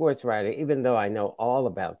was a sports writer. Even though I know all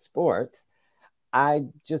about sports, I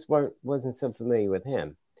just wasn't so familiar with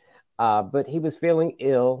him. But he was feeling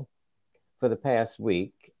ill for the past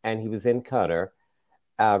week, and he was in Qatar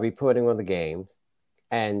reporting on the games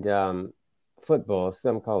and football.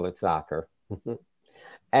 Some call it soccer.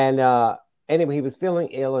 And anyway, he was feeling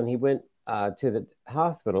ill, and he went to the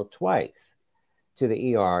hospital twice, to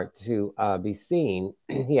the ER to be seen.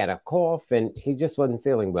 He had a cough, and he just wasn't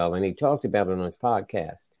feeling well, and he talked about it on his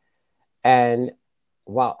podcast. And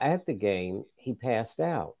while at the game, he passed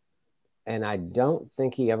out, and I don't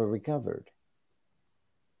think he ever recovered.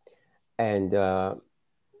 And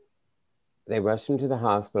they rushed him to the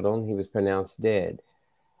hospital, and he was pronounced dead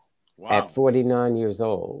at 49 years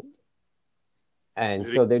old. And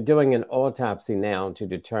so they're doing an autopsy now to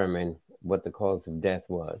determine what the cause of death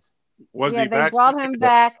was. They brought him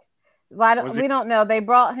back. We don't know. They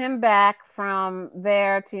brought him back from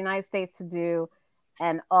there to the United States to do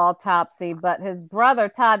an autopsy. But his brother,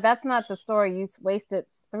 Todd, that's not the story. You wasted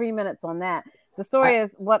 3 minutes on that. The story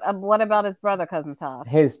is what about his brother, Cousin Todd?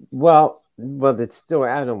 Well, the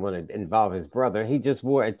story, I don't want to involve his brother. He just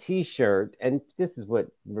wore a T-shirt, and this is what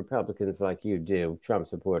Republicans like you do, Trump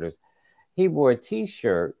supporters. He wore a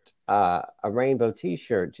T-shirt, a rainbow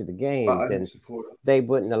T-shirt to the games, and they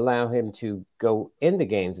wouldn't allow him to go in the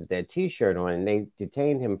games with that T-shirt on, and they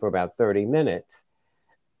detained him for about 30 minutes.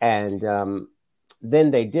 And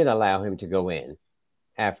then they did allow him to go in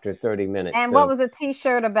after 30 minutes. And what was the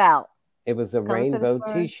T-shirt about? It was a rainbow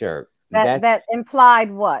T-shirt. That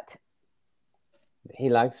implied what? He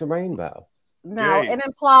likes a rainbow. No, it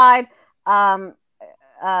implied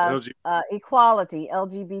equality,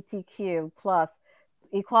 LGBTQ plus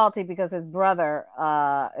equality, because his brother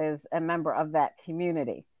is a member of that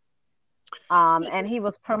community. And he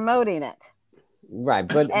was promoting it. Right,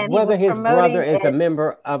 but whether his brother is a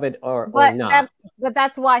member of it or not. But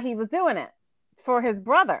that's why he was doing it, for his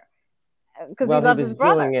brother. Because he loves his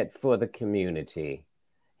brother. He was doing it for the community.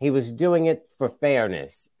 He was doing it for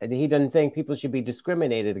fairness. And he doesn't think people should be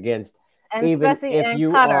discriminated against. And even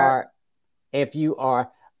if you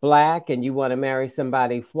are Black and you want to marry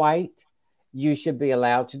somebody white, you should be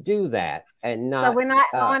allowed to do that. And not so we're not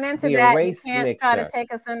going into that. You can't try to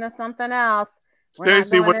take us into something else.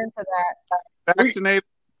 Stacey, we're not going into that. Vaccinated?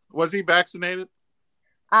 Was he vaccinated?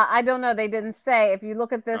 I don't know. They didn't say. If you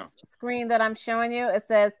look at this screen that I'm showing you, it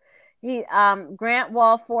says he Grant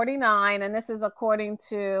Wall 49, and this is according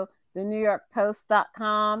to the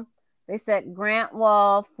NewYorkPost.com. They said Grant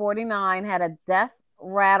Wall 49 had a death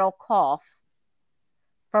rattle cough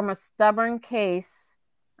from a stubborn case.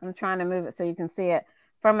 I'm trying to move it so you can see it.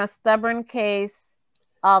 From a stubborn case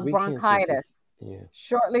of bronchitis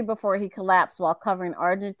shortly before he collapsed while covering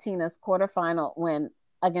Argentina's quarterfinal win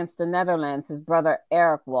against the Netherlands, his brother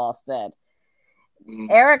Eric Wall said.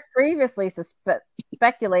 Eric previously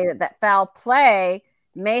speculated that foul play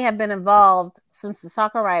may have been involved, since the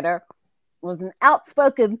soccer writer was an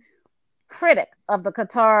outspoken critic of the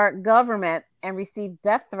Qatar government and received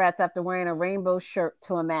death threats after wearing a rainbow shirt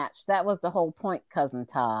to a match. That was the whole point, Cousin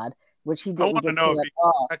Todd, which he didn't get to at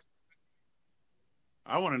all.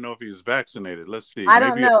 I want to know if he was vaccinated. Let's see. I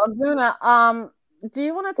don't know. Aguna, do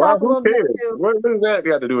you want to talk a little bit too? What does that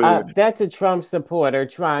got to do with it? That's a Trump supporter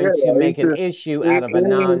trying to make an issue out of a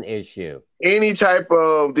non-issue. Any type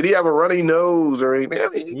of, did he have a runny nose or anything? I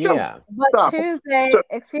mean, but Tuesday,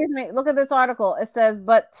 excuse me, look at this article. It says,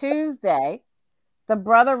 but Tuesday, the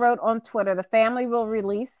brother wrote on Twitter, the family will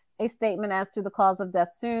release a statement as to the cause of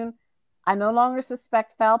death soon. I no longer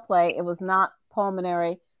suspect foul play. It was not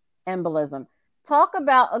pulmonary embolism. Talk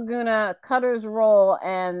about Aguna, Cutter's role,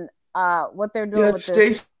 and what they're doing with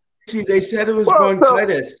this. Stacey, they said it was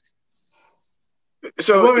bronchitis.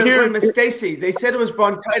 Wait, Stacey, they said it was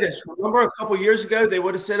bronchitis. Remember a couple years ago, they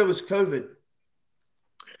would have said it was COVID.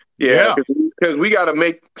 Yeah, because we got to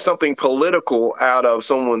make something political out of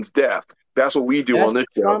someone's death. That's what we do on this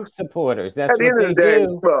show. Trump supporters. That's what they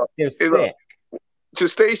do. They're sick. To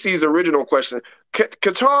Stacey's original question,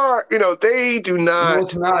 Qatar, they do not. No,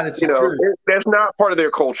 it's not. It's that's not part of their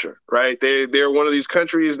culture, right? They're one of these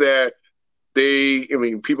countries that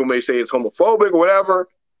people may say it's homophobic or whatever,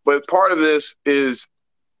 but part of this is,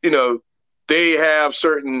 they have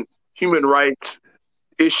certain human rights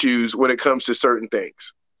issues when it comes to certain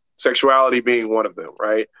things, sexuality being one of them,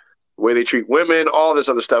 right? The way they treat women, all this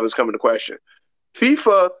other stuff is coming to question.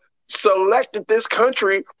 FIFA selected this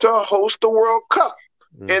country to host the World Cup.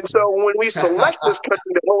 And so when we select this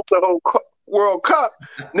country to host the whole World Cup,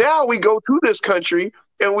 now we go to this country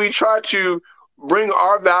and we try to bring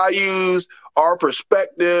our values, our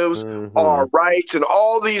perspectives, our rights, and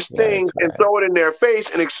all these things and throw it in their face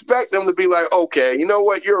and expect them to be like, okay, you know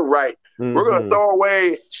what? You're right. We're going to throw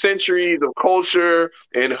away centuries of culture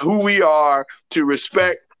and who we are to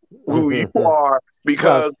respect who you are.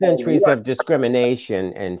 Because centuries of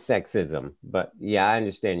discrimination and sexism. But I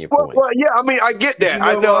understand your point. Well, I mean, I get that.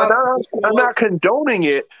 I know. I'm not condoning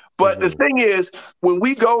it. But the thing is, when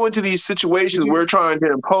we go into these situations, we're trying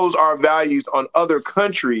to impose our values on other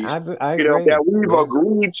countries, I that we've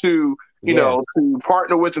agreed to, to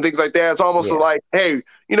partner with and things like that. It's almost like, hey,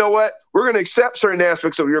 you know what? We're going to accept certain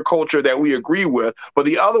aspects of your culture that we agree with, but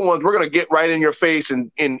the other ones, we're going to get right in your face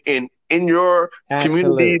and in your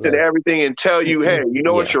communities and everything and tell you, hey, you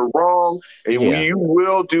know what, you're wrong, and you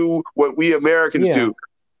will do what we Americans do.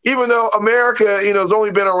 Even though America, has only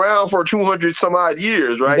been around for 200 some odd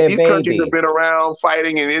years, right? These countries have been around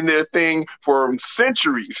fighting and in their thing for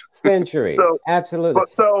centuries. Absolutely.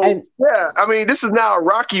 I mean, this is now a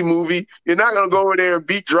Rocky movie. You're not going to go over there and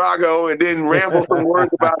beat Drago and then ramble some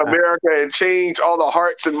words about America and change all the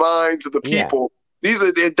hearts and minds of the people. These are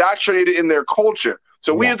indoctrinated in their culture.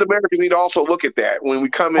 So we as Americans need to also look at that when we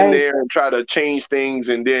come in there and try to change things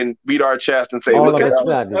and then beat our chest and say, look at us,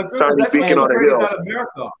 Tommy beacon on the hill.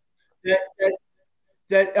 America.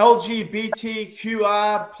 That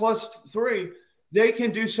LGBTQI plus 3, they can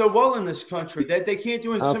do so well in this country that they can't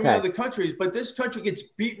do in so many other countries. But this country gets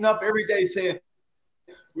beaten up every day saying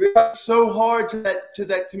we're so hard to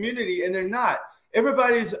that community, and they're not.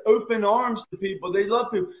 Everybody's open arms to people. They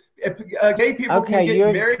love people. Gay people can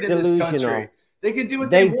get married in this country. They can do what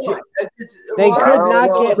they want. They could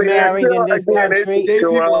not get married in this country.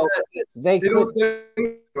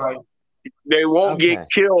 They won't get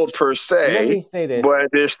killed per se. Let me say this. But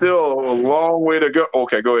there's still a long way to go.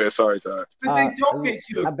 Okay, go ahead. Sorry, Todd. But they don't get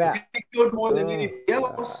killed. They get killed more than anybody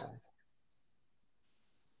else.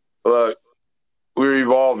 Look, we're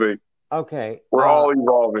evolving. Okay. We're all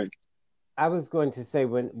evolving. I was going to say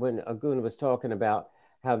when Agun was talking about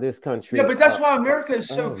how this country. Yeah, but that's why America is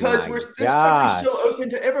so because this country's so open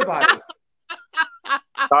to everybody.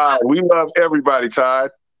 Todd, we love everybody,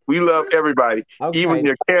 Todd. We love everybody. Okay. Even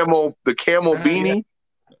the camel beanie.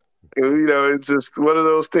 Yeah. You know, it's just one of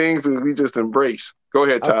those things that we just embrace. Go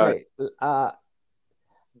ahead, Todd. Okay.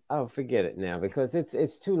 Oh, forget it now because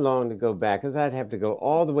it's too long to go back because I'd have to go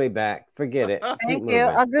all the way back. Forget it. Thank you,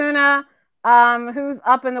 Aguna. Who's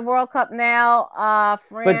up in the World Cup now?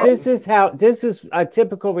 But this is a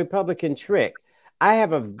typical Republican trick. I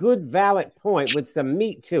have a good, valid point with some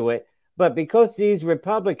meat to it, but because these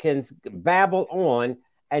Republicans babble on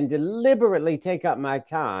and deliberately take up my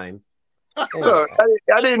time. Anyway.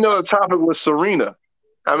 I didn't know the topic was Serena.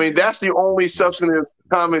 I mean, that's the only substantive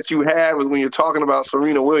comments you have is when you're talking about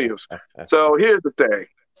Serena Williams. So here's the thing.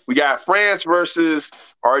 We got France versus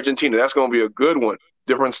Argentina. That's going to be a good one.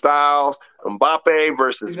 Different styles. Mbappe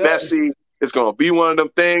versus Messi. It's going to be one of them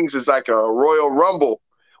things. It's like a Royal Rumble.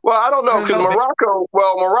 Well, I don't know because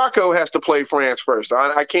Morocco has to play France first.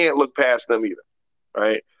 I can't look past them either,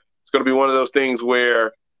 right? It's going to be one of those things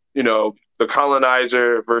where, you know, the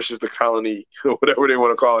colonizer versus the colony, whatever they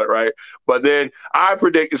want to call it, right? But then I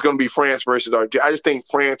predict it's going to be France versus Argentina. I just think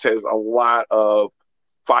France has a lot of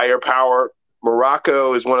firepower.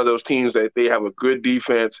 Morocco is one of those teams that they have a good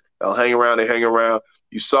defense. They'll hang around. They hang around.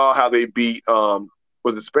 You saw how they beat,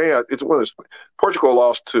 was it Spain? It's one of the Portugal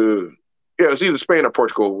lost to, it was either Spain or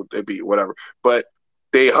Portugal they beat, whatever. But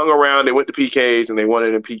they hung around. They went to PKs and they won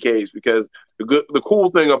it in PKs because the cool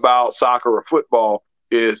thing about soccer or football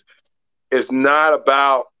is it's not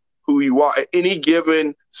about who you are. Any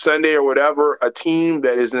given Sunday or whatever, a team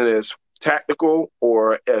that isn't as tactical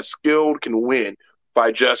or as skilled can win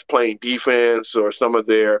by just playing defense or some of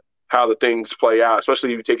how the things play out,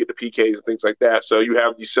 especially if you take it to PKs and things like that. So you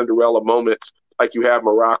have these Cinderella moments like you have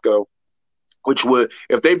Morocco, which would,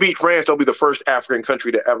 if they beat France, they'll be the first African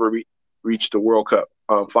country to ever reach the World Cup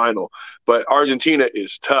final. But Argentina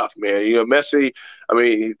is tough, man. You know, Messi, I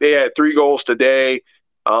mean, they had 3 goals today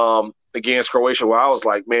against Croatia. Well, I was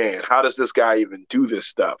like, man, how does this guy even do this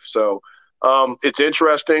stuff? So it's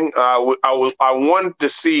interesting. I wanted to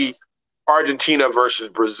see Argentina versus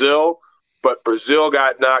Brazil, but Brazil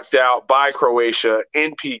got knocked out by Croatia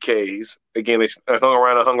in PKs. Again, they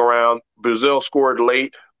hung around. Brazil scored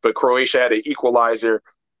late, but Croatia had an equalizer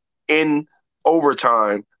in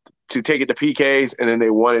overtime to take it to PKs, and then they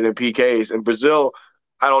won it in PKs. And Brazil,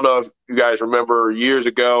 I don't know if you guys remember years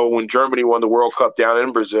ago when Germany won the World Cup down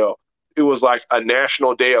in Brazil, it was like a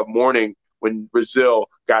national day of mourning when Brazil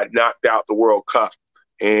got knocked out the World Cup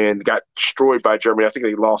and got destroyed by Germany. I think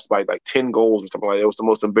they lost by like 10 goals or something like that. It was the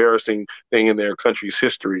most embarrassing thing in their country's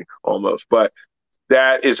history almost. But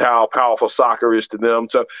that is how powerful soccer is to them.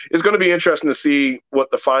 So it's going to be interesting to see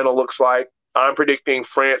what the final looks like. I'm predicting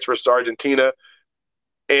France versus Argentina.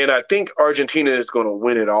 And I think Argentina is going to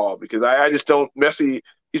win it all because I just don't – Messi,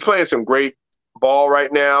 he's playing some great ball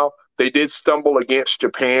right now. They did stumble against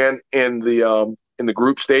Japan in the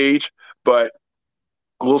group stage, but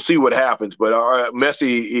we'll see what happens. But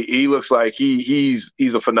Messi, he looks like he's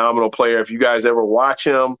a phenomenal player. If you guys ever watch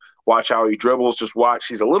him, watch how he dribbles, just watch.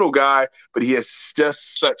 He's a little guy, but he has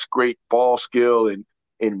just such great ball skill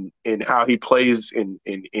and how he plays in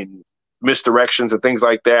misdirections and things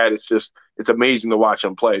like that. It's amazing to watch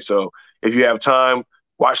him play. So if you have time,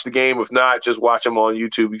 watch the game. If not, just watch him on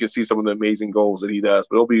YouTube. You can see some of the amazing goals that he does.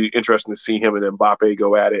 But it'll be interesting to see him and Mbappe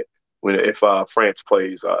go at it if France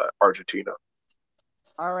plays Argentina.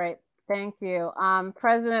 All right. Thank you.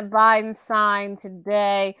 President Biden signed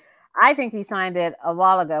today. I think he signed it a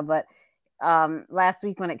while ago, but last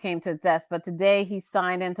week when it came to his desk. But today he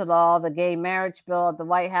signed into law the gay marriage bill at the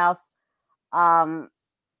White House.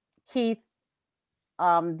 Keith,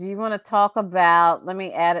 do you want to talk about, let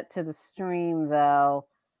me add it to the stream though.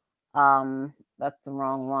 That's the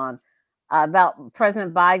wrong one. About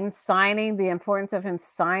President Biden signing, the importance of him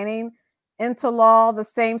signing into law the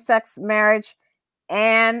same-sex marriage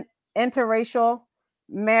and interracial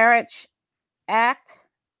marriage act?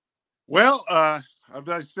 Well, as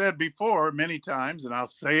I said before many times, and I'll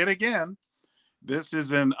say it again, this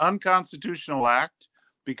is an unconstitutional act.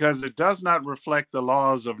 because it does not reflect the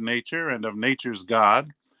laws of nature and of nature's God,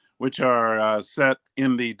 which are set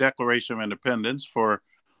in the Declaration of Independence for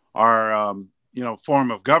our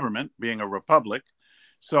form of government, being a republic.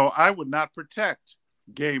 So I would not protect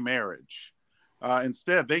gay marriage.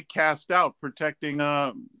 Instead, they cast out protecting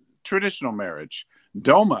traditional marriage.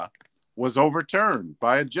 DOMA was overturned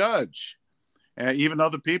by a judge, even though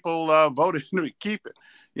the people voted to keep it,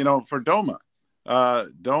 for DOMA.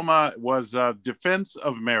 DOMA was a Defense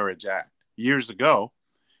of Marriage Act years ago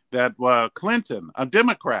that Clinton, a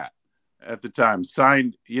Democrat at the time,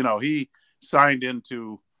 signed, he signed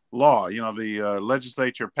into law. The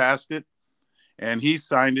legislature passed it and he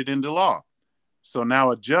signed it into law. So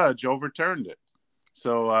now a judge overturned it.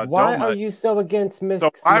 So why DOMA, are you so against mixed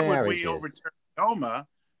marriages? Why would we overturn DOMA?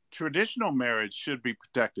 Traditional marriage should be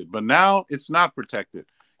protected, but now it's not protected.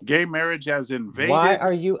 Gay marriage has invaded. Why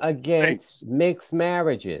are you against mixed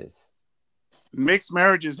marriages? Mixed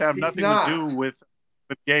marriages have nothing to do with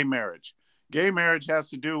gay marriage. Gay marriage has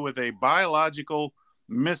to do with a biological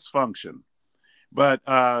misfunction. But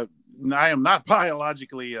I am not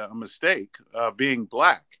biologically a mistake, being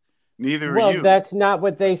black. Neither are you. Well, that's not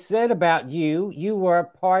what they said about you. You were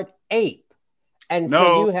part ape. And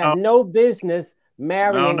so you have no business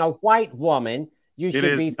marrying a white woman. You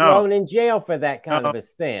should be thrown in jail for that kind of a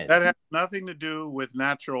sin. That has nothing to do with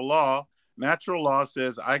natural law. Natural law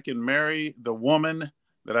says I can marry the woman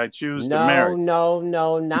that I choose to marry. No,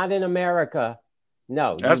 not in America.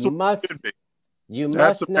 No, you must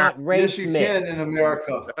not race mix. Yes, you can in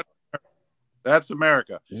America. That's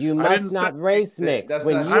America. You must not race mix.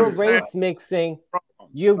 When you're race mixing,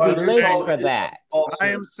 you'll be lynched for that. I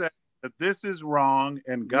am saying that this is wrong,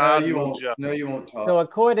 and God will judge. No, you won't talk. So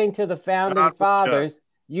according to the founding fathers,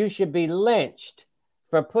 you should be lynched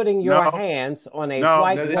for putting your hands on a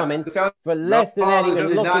white woman for less than that even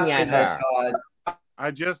looking at her.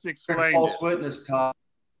 I just explained false witness, Todd.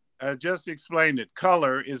 I just explained it.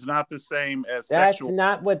 Color is not the same as sexual. That's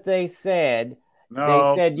not what they said.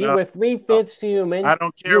 They said you were 3/5 human. I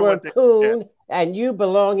don't care you what were a coon, and you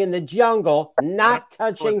belong in the jungle, not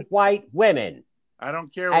touching white women. I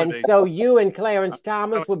don't care what and so you and Clarence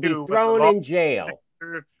Thomas would be thrown in jail.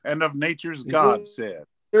 And of nature's God said.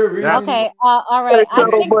 Okay, all right. I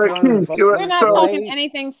think we're not talking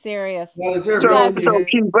anything serious. So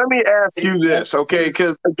Keith, let me ask you this, okay?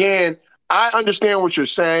 Because again, I understand what you're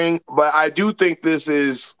saying, but I do think this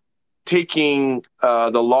is taking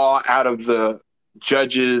the law out of the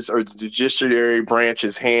judges or the judiciary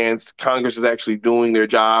branch's hands. Congress is actually doing their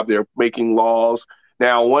job. They're making laws.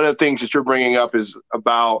 Now, one of the things that you're bringing up is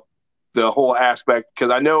about the whole aspect,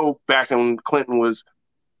 because I know back when Clinton was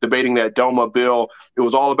debating that DOMA bill, it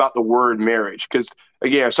was all about the word marriage. Because,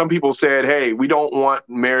 again, some people said, hey, we don't want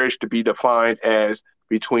marriage to be defined as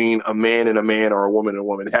between a man and a man or a woman and a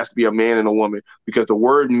woman. It has to be a man and a woman, because the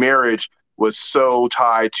word marriage was so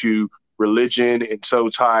tied to religion and so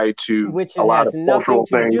tied to a lot of cultural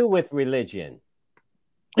things. Which has nothing to do with religion.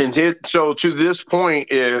 And so to this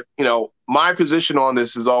point, my position on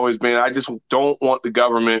this has always been, I just don't want the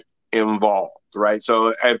government involved, right?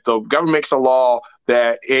 So if the government makes a law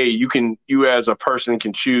that, hey, you as a person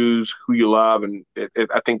can choose who you love, and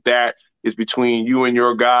I think that is between you and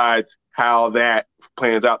your God, how that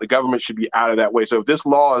plans out. The government should be out of that way. So if this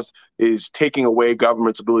law is taking away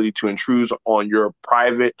government's ability to intrude on your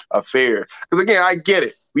private affairs, because again, I get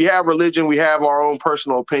it. We have religion. We have our own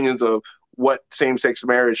personal opinions of what same-sex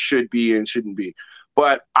marriage should be and shouldn't be.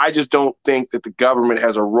 But I just don't think that the government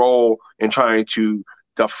has a role in trying to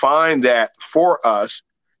define that for us,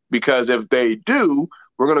 because if they do,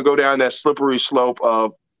 we're going to go down that slippery slope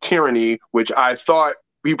of tyranny, which I thought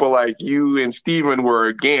people like you and Stephen were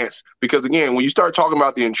against. Because again, when you start talking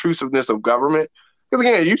about the intrusiveness of government, because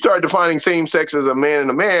again, you start defining same sex as a man and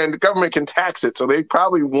a man, the government can tax it. So they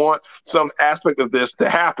probably want some aspect of this to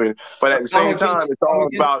happen. But at the same time, it's all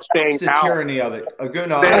about staying the out. tyranny of it.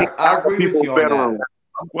 Aguna, I agree with you on that.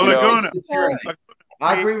 Well, Aguna,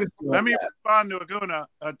 I agree with you. Let me respond to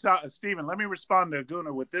Aguna. Stephen, let me respond to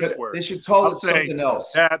Aguna with this word. They should call it something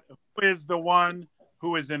else. That who is the one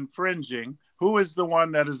who is infringing? Who is the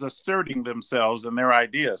one that is asserting themselves and their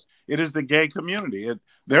ideas? It is the gay community.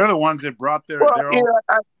 They're the ones that brought their own.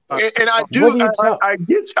 I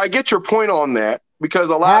get your point on that,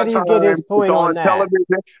 because a lot of times it's on television.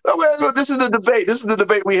 Well, this is the debate. This is the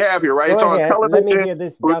debate we have here, right? It's on television. Let me hear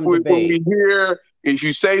this dumb debate. We hear, if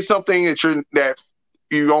you say something that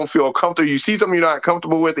you don't feel comfortable, you see something you're not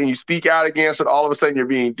comfortable with, and you speak out against it, all of a sudden you're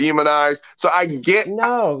being demonized. So I get.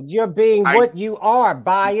 No, you're being what you are,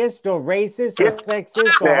 biased or racist or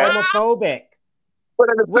sexist or homophobic.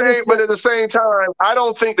 at the same time, I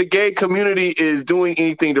don't think the gay community is doing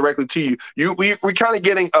anything directly to you. We're kind of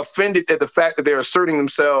getting offended at the fact that they're asserting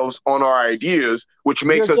themselves on our ideas, which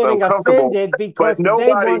makes us uncomfortable. Offended because they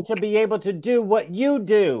want to be able to do what you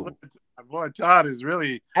do. Boy, Todd is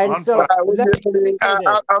really. And so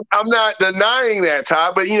I'm not denying that,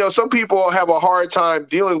 Todd, but some people have a hard time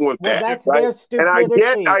dealing with that. That's their stupidity.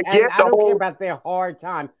 And I don't care about their hard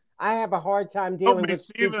time. I have a hard time dealing with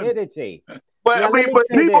stupidity. But I think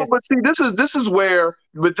this is where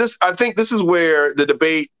the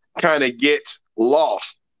debate kind of gets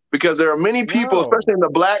lost, because there are many people, especially in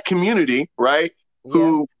the Black community, right,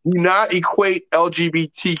 who do not equate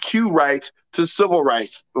LGBTQ rights to civil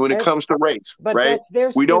rights when it comes to race, right?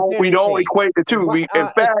 We don't equate the two. In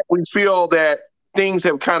fact, we feel that things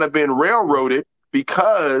have kind of been railroaded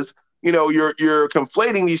because you're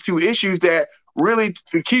conflating these two issues that really,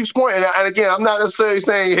 to Keith's point, and again, I'm not necessarily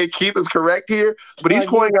saying, hey, Keith is correct here, but he's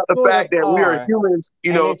pointing out the fact that we are humans,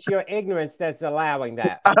 And it's your ignorance that's allowing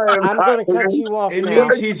that. I'm going to cut you off now. It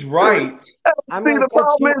means he's right. I'm going to cut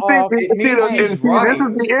you off. This is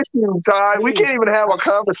the issue, Todd. We can't even have a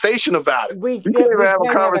conversation about it. We can't even have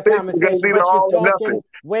a conversation because it's either all or nothing.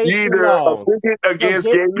 You're either against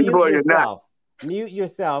gay people or you're not. Mute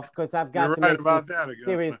yourself, because I've got to make some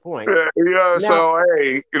serious points. So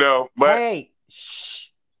hey, but hey, shh.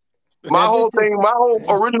 My whole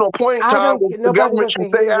original point, Tom, was the government should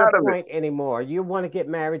stay out of it anymore. You want to get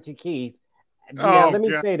married to Keith? Now, let me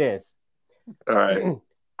say this. All right.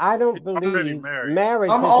 I don't believe marriage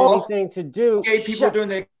has anything to do. Gay people doing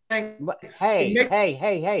their thing.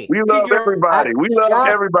 Hey. We love everybody. We love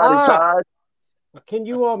everybody, Todd. Can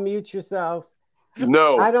you all mute yourselves?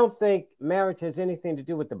 No. I don't think marriage has anything to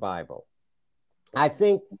do with the Bible. I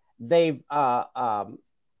think they've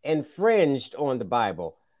infringed on the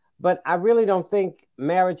Bible. But I really don't think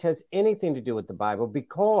marriage has anything to do with the Bible,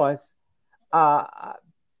 because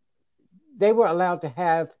they were allowed to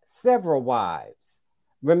have several wives.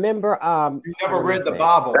 Remember, you never read the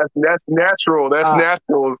Bible. That's natural. That's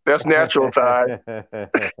natural, Todd.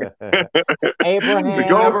 Abraham,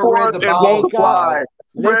 never read the Bible. Jacob.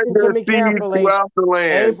 Listen to me carefully.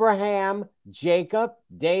 Abraham, Jacob,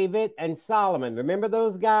 David, and Solomon. Remember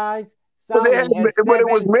those guys? But it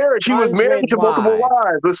was marriage. He was married to multiple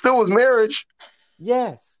wives, but still was marriage.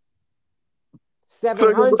 Yes.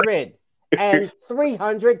 700 and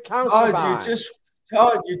 300 concubines.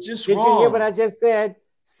 You're just Did wrong. you hear what I just said?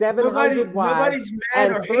 700 wives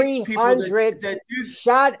and 300 that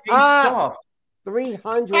shut up.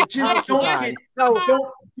 300 concubines.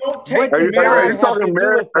 So don't take Are you talking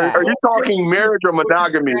marriage or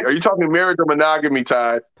monogamy? Are you talking marriage or monogamy,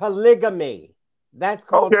 Todd? Polygamy. That's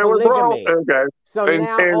called polygamy. Okay. So and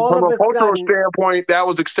all from of a cultural sudden, standpoint, that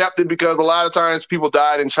was accepted because a lot of times people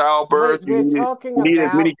died in childbirth. You needed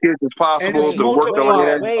as many kids as possible to work the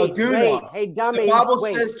land. Hey, dummies. The Bible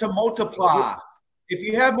says to multiply. If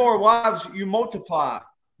you have more wives, you multiply.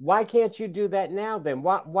 Why can't you do that now then?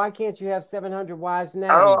 Why can't you have 700 wives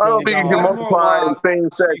now? I don't think you can multiply in same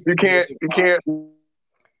sex. You can't.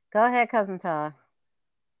 Go ahead, Cousin Todd.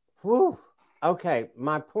 Whew. Okay,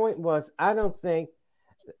 my point was, I don't think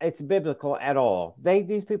it's biblical at all.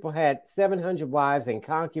 These people had 700 wives and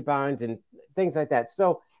concubines and things like that.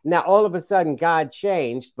 So now all of a sudden God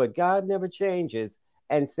changed, but God never changes,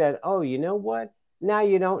 and said, oh, you know what? Now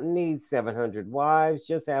you don't need 700 wives,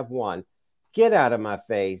 just have one. Get out of my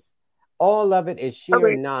face. All of it is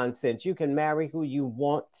sheer nonsense. You can marry who you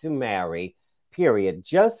want to marry, period.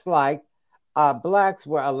 Just like blacks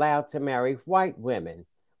were allowed to marry white women,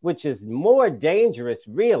 which is more dangerous,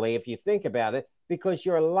 really, if you think about it, because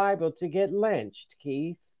you're liable to get lynched,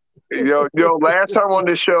 Keith. Last time on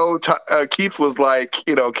the show, Keith was like,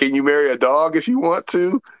 can you marry a dog if you want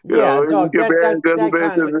to? Dog. That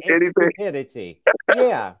kind of stupidity.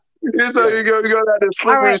 Yeah. So you go that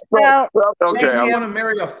slippery stuff. Okay. If you want to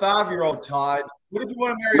marry a 5-year-old, Todd? What if you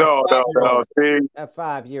want to marry a 5-year-old? A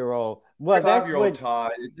 5-year-old. Well,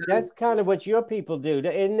 that's kind of what your people do,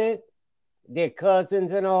 isn't it? Their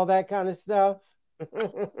cousins and all that kind of stuff.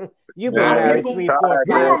 You've been married 3, 4, 5 times.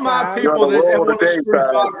 Who are my people that want to screw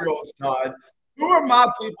 5-year-olds, Todd? Who are my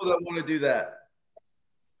people that want to do that?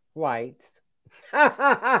 Whites. Dang,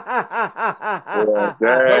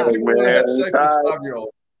 man.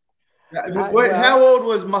 How old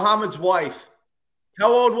was Muhammad's wife?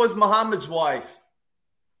 How old was Muhammad's wife?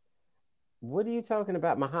 What are you talking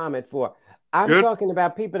about Muhammad for? I'm talking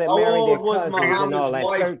about people that marry their cousins and all at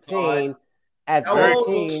 13. At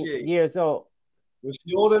 13 years old. Was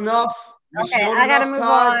she old enough? Okay, I gotta move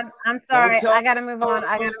on. I'm sorry. I gotta move on.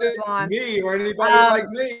 Me or anybody like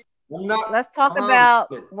me. Let's talk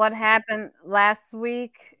about what happened last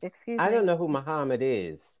week. Excuse me. I don't know who Muhammad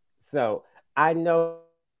is, so I know.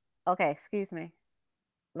 Okay, excuse me.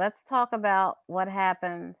 Let's talk about what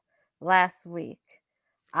happened last week.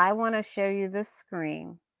 I want to show you this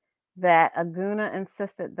screen that Aguna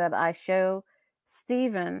insisted that I show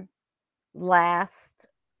Stephen last,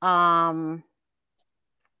 when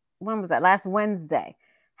was that? Last Wednesday.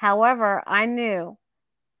 However, I knew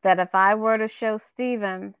that if I were to show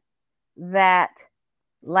Stephen that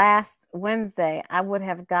last Wednesday, I would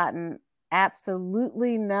have gotten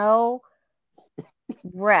absolutely no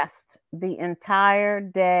rest the entire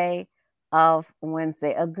day of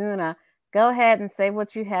Wednesday. Aguna, go ahead and say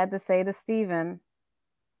what you had to say to Stephen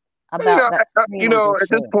about that. At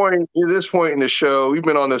this point in the show, we've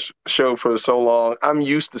been on this show for so long. I'm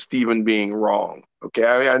used to Stephen being wrong.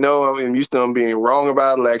 Okay, I know I'm used to him being wrong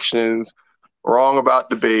about elections, wrong about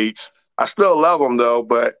debates. I still love him though,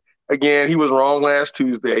 but again, he was wrong last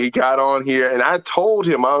Tuesday. He got on here, and I told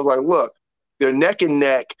him, I was like, look, they're neck and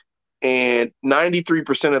neck. And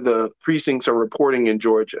 93% of the precincts are reporting in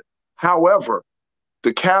Georgia. However,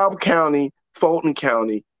 DeKalb County, Fulton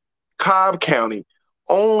County, Cobb County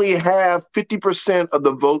only have 50% of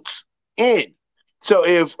the votes in. So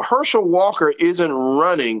if Herschel Walker isn't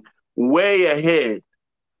running way ahead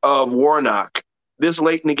of Warnock this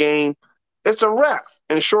late in the game, it's a wrap.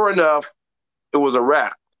 And sure enough, it was a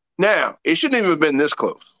wrap. Now, it shouldn't even have been this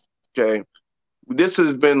close, okay? This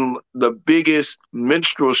has been the biggest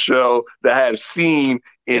minstrel show that I have seen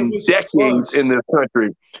in decades in this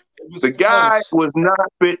country. The guy was not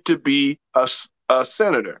fit to be a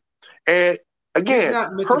senator. And again,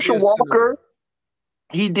 Herschel Walker,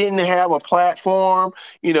 he didn't have a platform.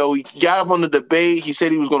 He got up on the debate. He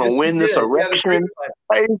said he was going to win this election.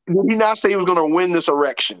 Did he not say he was going to win this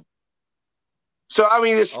election? So, I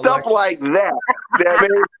mean, it's stuff like that.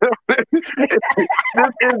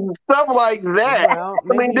 It's stuff like that. Well,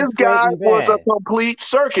 I mean, this guy was a complete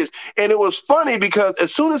circus. And it was funny because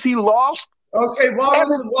as soon as he lost, why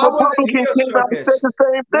wasn't he a circus? Said the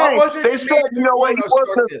same thing. They said, he wasn't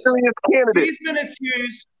a serious candidate. He's been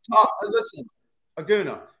accused, listen,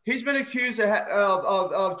 Aguna, he's been accused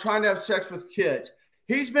of trying to have sex with kids.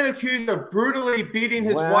 He's been accused of brutally beating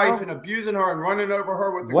his wife and abusing her and running over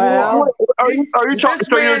her with the car. Are you talking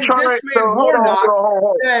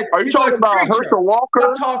about Herschel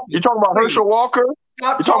Walker? You're talking about Herschel Walker?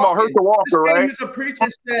 You're talking about Herschel Walker, right? Who's a preacher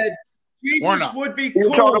said Jesus would be cool.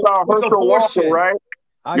 You're talking about Herschel Walker, right?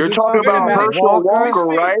 You're talking about Herschel Walker,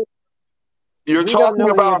 right? You're talking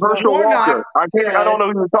about Herschel Walker. I don't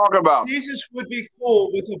know who you're talking about. Jesus would be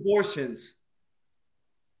cool with abortions.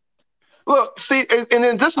 Look, see, and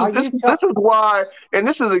then this is why, and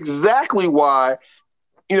this is exactly why,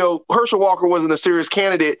 Herschel Walker wasn't a serious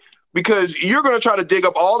candidate, because you're going to try to dig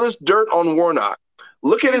up all this dirt on Warnock.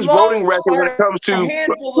 Look at his voting record when it comes to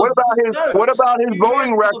what about his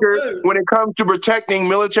voting record when it comes to protecting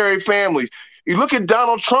military families? You look at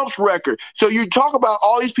Donald Trump's record. So you talk about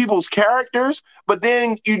all these people's characters, but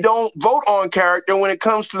then you don't vote on character when it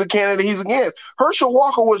comes to the candidate he's against. Herschel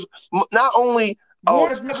Walker was not only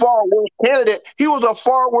a far worse candidate, he was a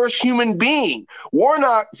far worse human being.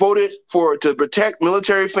 Warnock voted to protect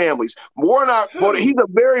military families. Warnock voted, he's a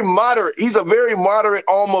very moderate,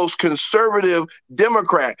 almost conservative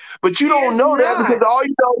Democrat. But you don't know that because all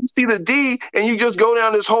you know, you see the D and you just go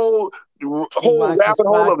down this whole rabbit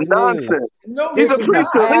hole of nonsense. No, he's a preacher.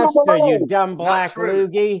 You dumb black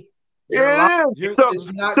loogie. Yeah.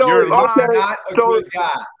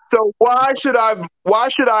 So why should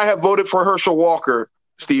I have voted for Herschel Walker,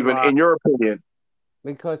 Stephen, in your opinion?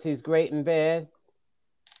 Because he's great and bad.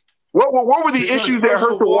 What were the issues that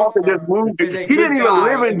Herschel Walker just moved? He didn't even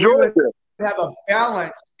live in Georgia. Have a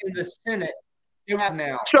balance in the Senate you have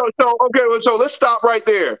now. So let's stop right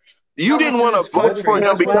there. You didn't want to vote for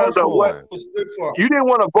him because of what you didn't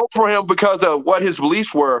want to vote for him because of what his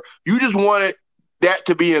beliefs were. You just wanted that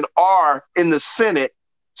to be an R in the Senate,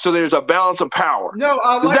 so there's a balance of power. No,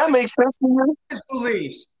 does that make sense to you? His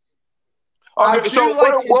beliefs. Okay, so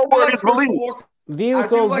what were his beliefs?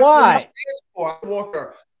 Views on what?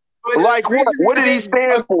 Like what? What did he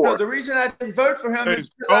stand for? No, the reason I didn't vote for him is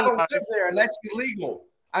because I don't live there, and that's illegal.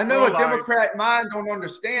 I know a Democrat mind don't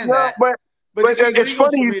understand that. But it's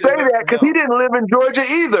funny you say that because he didn't live in Georgia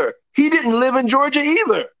either. He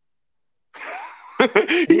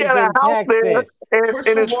had a house there,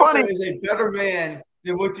 and it's funny. Is a better man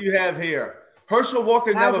than what you have here. Herschel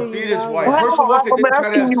Walker never beat his wife. Well, Herschel Walker didn't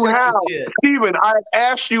try to have sex how. with kids. Stephen, I've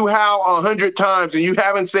asked you how 100 times and you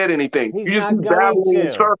haven't said anything. He's you just not keep babbling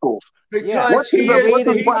in circles. Because he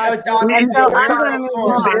adopted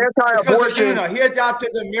anti-abortion. He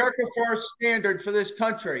adopted the America First standard for this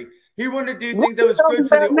country. He wanted to do things that was good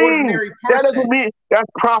for the ordinary person. That doesn't mean that's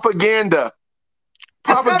propaganda.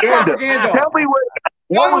 Propaganda. Tell me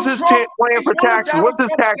what was his plan for taxes? What's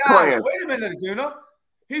his tax plan? Wait a minute, Aguna.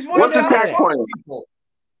 He's one of Donald Trump's people.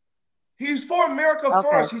 He's for America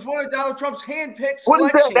First. He's one of Donald Trump's handpicked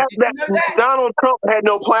selections. Did you know that? Donald Trump had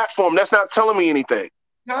no platform. That's not telling me anything.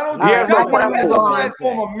 Donald Trump has a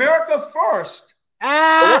platform. America First.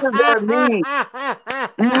 What does that mean?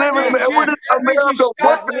 You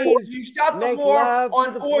stop the war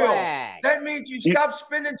on oil. That means you stop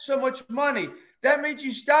spending so much money. That means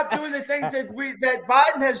you stop doing the things that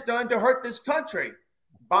Biden has done to hurt this country.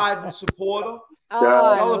 Biden supporter.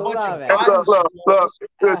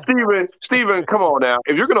 Stephen, come on now.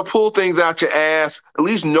 If you're gonna pull things out your ass, at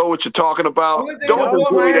least know what you're talking about. Don't just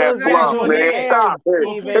do that fluff, man. Stop.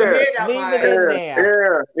 Leave it in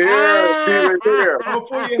there. Stephen, here. I'm gonna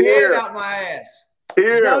pull your head out my ass.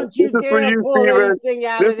 Here, don't you dare pull anything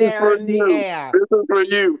out of there in the air. This is for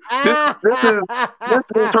you. This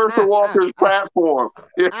is Herschel Walker's platform.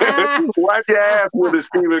 Wipe your ass with it,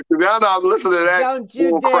 Stephen. I'm not listening to that don't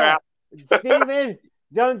you dare. crap. Stephen,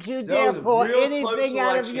 don't you dare pull anything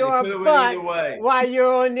out of your butt while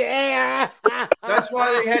you're on the air. That's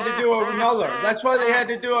why they had to do another. That's why they had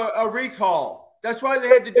to do a recall. That's why they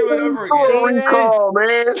had to do it over again. Recall,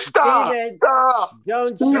 man. Stop. Don't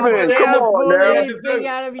Stephen, you dare pull anything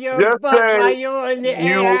out of your butt while you're on the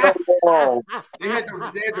air. They had to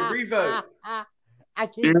revote.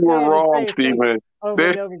 You were wrong, Stephen.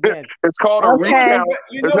 It's called a recount.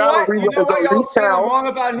 You know what? You know why y'all say I'm wrong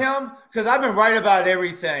about him? Because I've been right about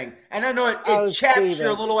everything. And I know it chaps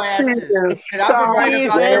your little asses. And I've been right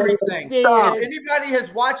about everything. If anybody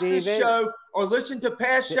has watched this show or listened to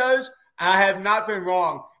past shows, I have not been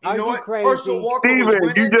wrong. You know what? Herschel Walker was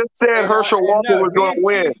winning. You just said Herschel Walker was going to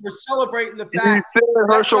win. We're celebrating the fact. You said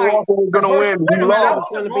Herschel Walker was going to win. He lost. It's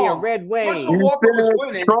going to be a red wave. You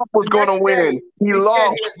said Trump was going to win. He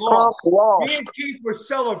lost. Trump lost. Me and Keith were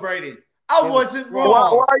celebrating. I wasn't wrong.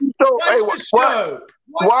 Why are you so?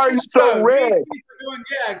 Why are you so red?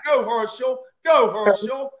 Yeah, go Herschel. Go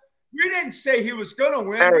Herschel. We didn't say he was going to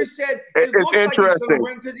win. We said it looks like he's going to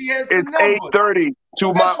win because he has the numbers. It's 8:30.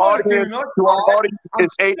 To my audience,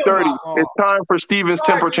 it's 8:30. It's time for Stephen's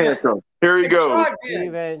temper tantrum. Here he goes.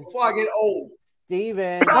 Stephen. Before I get old.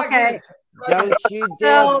 Stephen. Okay. Don't you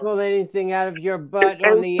dare pull anything out of your butt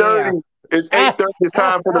on the air. It's 8:30. It's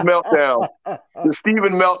time for the meltdown. The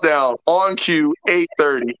Stephen meltdown on cue,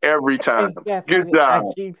 8:30 every time. Good job.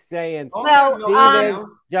 I keep saying, Stephen,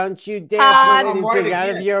 don't you dare pull anything out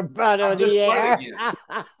of your butt on the air.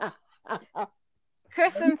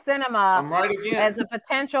 Kristen Sinema as a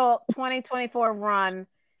potential 2024 run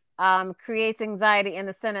creates anxiety in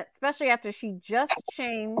the Senate, especially after she just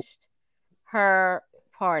changed her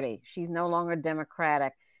party. She's no longer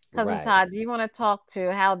Democratic. Cousin Todd, do you want to talk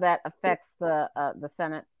to how that affects the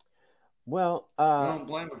Senate? Well, I don't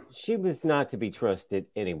blame her. She was not to be trusted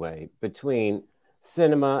anyway. Between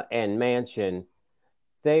Sinema and Manchin,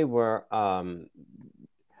 they were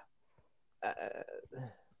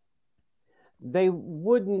they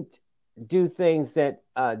wouldn't do things that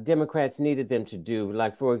Democrats needed them to do.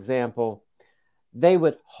 Like, for example, they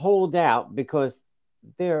would hold out because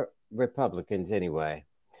they're Republicans anyway.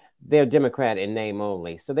 They're Democrat in name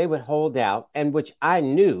only. So they would hold out, and which I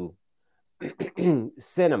knew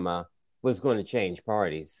Sinema was going to change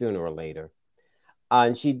parties sooner or later.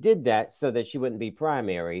 And she did that so that she wouldn't be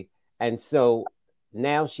primary. And so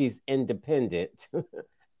now she's independent,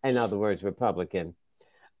 in other words, Republican.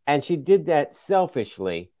 And she did that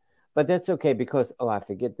selfishly, but that's okay because, I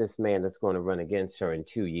forget this man that's going to run against her in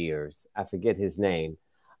 2 years. I forget his name.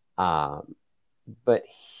 But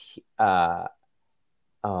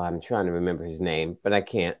I'm trying to remember his name, but I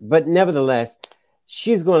can't. But nevertheless,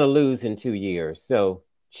 she's going to lose in 2 years. So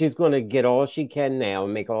she's going to get all she can now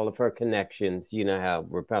and make all of her connections. You know how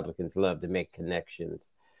Republicans love to make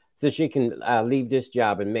connections. So she can leave this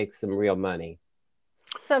job and make some real money.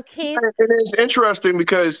 So, Keith, it is interesting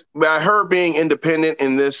because by her being independent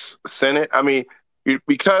in this Senate, I mean,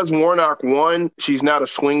 because Warnock won, she's not a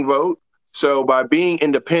swing vote. So by being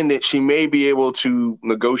independent, she may be able to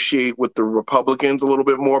negotiate with the Republicans a little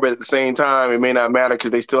bit more, but at the same time, it may not matter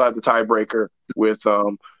because they still have the tiebreaker with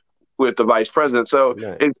the vice president. So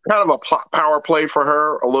it's kind of a power play for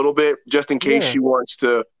her a little bit, just in case she wants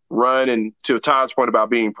to run. And to Todd's point about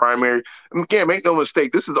being primary, again, make no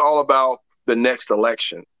mistake, this is all about the next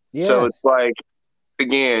election. Yes. So it's like,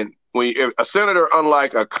 again, if a senator,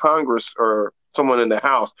 unlike a Congress or someone in the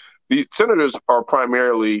House, the senators are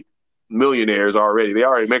primarily millionaires already. They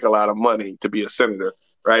already make a lot of money to be a senator,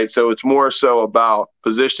 right? So it's more so about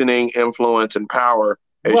positioning, influence, and power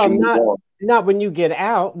as you move on. Not when you get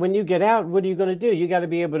out. When you get out, what are you going to do? You got to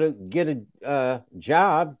be able to get a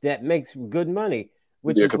job that makes good money,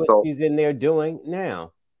 which is what she's in there doing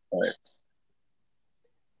now. Right.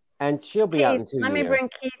 And she'll be Keith, out in 2 years. Let me bring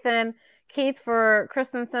Keith in. Keith, for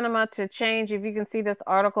Kristen Sinema to change, if you can see this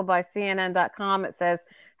article by CNN.com, it says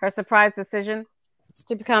her surprise decision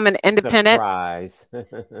to become an independent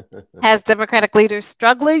has Democratic leaders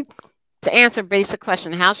struggling to answer basic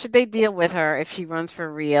question. How should they deal with her if she runs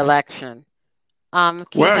for re-election?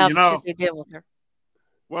 Keith, how should they deal with her?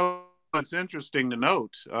 Well, it's interesting to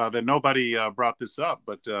note that nobody brought this up,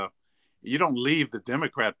 but you don't leave the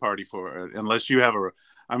Democrat Party unless you have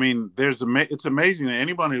it's amazing that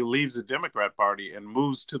anyone who leaves the Democrat Party and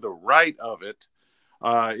moves to the right of it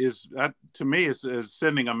is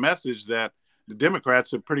sending a message that the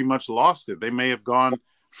Democrats have pretty much lost it. They may have gone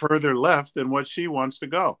further left than what she wants to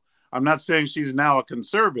go. I'm not saying she's now a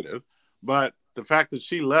conservative, but the fact that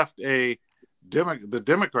she left the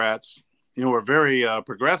Democrats, are very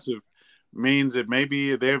progressive, means that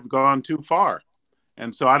maybe they've gone too far.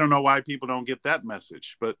 And so I don't know why people don't get that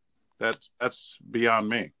message, but that's beyond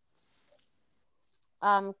me.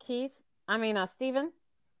 Stephen?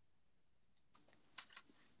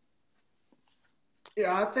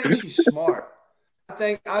 Yeah, I think she's smart.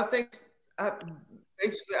 Basically,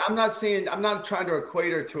 I'm not trying to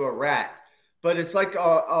equate her to a rat, but it's like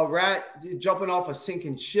a rat jumping off a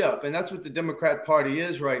sinking ship. And that's what the Democrat Party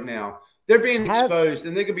is right now. They're being exposed,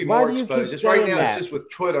 and they could be more exposed. Just right now, it's just with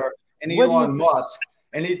Twitter and Elon Musk.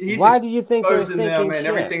 And he's exposing them and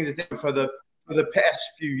everything that's there for the past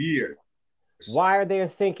few years. Why are they a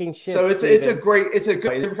sinking ship? So it's a good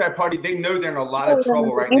Democrat Party. They know they're in a lot of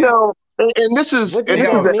trouble right now. And this is the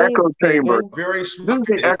echo chamber. Very smart. This is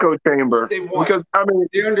the echo chamber. Because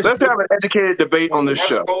let's have an educated debate on this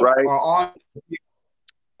show, right?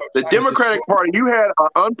 The Democratic Party, you had an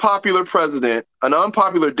unpopular president, an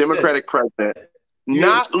unpopular Democratic president,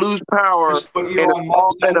 not lose power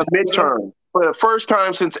in a midterm for the first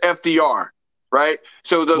time since FDR. Right,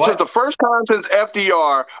 so since the first time since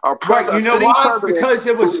FDR, our president, because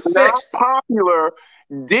it was not popular,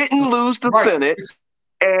 didn't lose the Senate,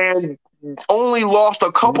 and only lost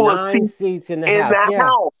a couple of seats in that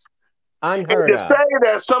House. Unheard and to say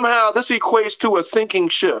that somehow this equates to a sinking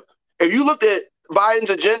ship. If you looked at Biden's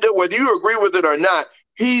agenda, whether you agree with it or not,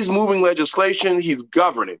 he's moving legislation, he's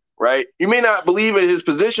governing. Right? You may not believe in his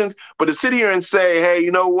positions, but to sit here and say, hey,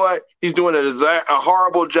 you know what? He's doing a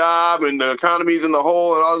horrible job and the economy's in the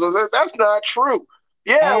hole and all this, that's not true.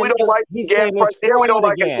 Yeah, we don't like gas prices. Yeah, we don't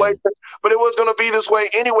like inflation, but it was going to be this way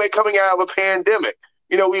anyway coming out of a pandemic.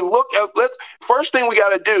 We look at, first thing we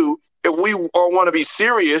got to do if we want to be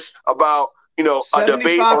serious about, a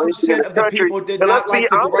debate on anything in the country, and let's be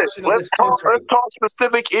honest. Let's talk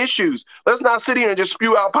specific issues. Let's not sit here and just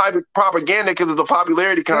spew out propaganda because it's a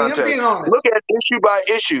popularity contest. Look at issue by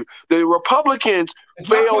issue. The Republicans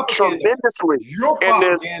failed tremendously in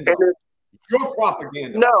this. Your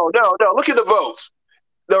propaganda. No. Look at the votes.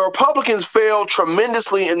 The Republicans failed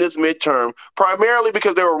tremendously in this midterm, primarily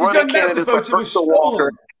because they were running candidates like Herschel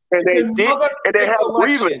Walker, and they have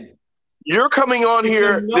grievance. You're coming on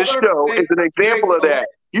here, this show is an example of that.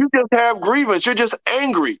 You just have grievance. You're just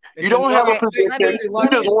angry. You don't have a position. You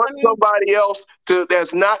just want somebody else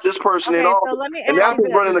that's not this person in office. And that's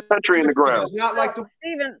what's running the country in the ground. It's not like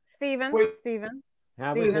Stephen.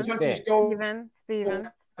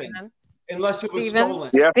 Unless it was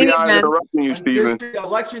stolen. The FBI is interrupting you, Stephen.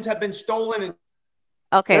 Elections have been stolen and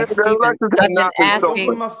okay, Stephen, I've been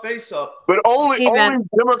asking. My face up. But only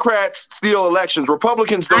Democrats steal elections.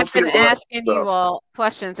 Republicans don't steal elections. I've been asking you all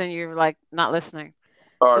questions, and you're like not listening.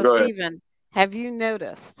 So, Stephen, have you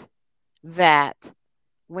noticed that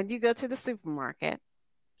when you go to the supermarket,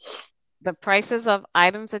 the prices of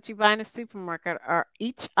items that you buy in the supermarket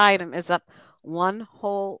each item is up $1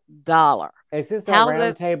 whole. Is this a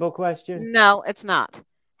round table question? No, it's not.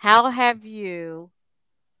 How have you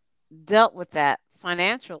dealt with that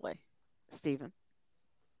financially, Stephen?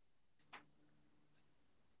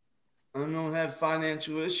 I don't have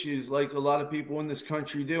financial issues like a lot of people in this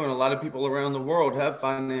country do, and a lot of people around the world have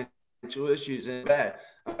financial issues and bad.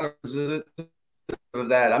 Of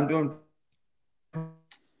that, I'm doing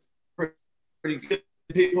pretty good.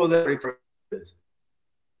 People that are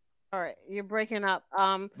all right, you're breaking up.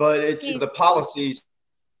 But it's the policies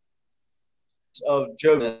of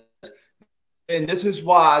Joe, and this is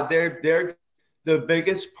why they're the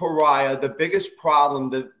biggest pariah, the biggest problem,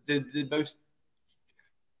 the most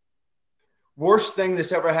worst thing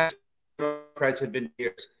that's ever happened to Democrats have been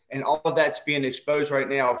years. And all of that's being exposed right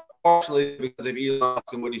now, partially because of Elon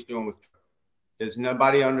Musk and what he's doing with Trump. Does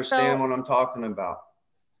nobody understand what I'm talking about?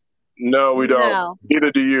 No, we don't. No.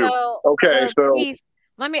 Neither do you. Okay, so Keith,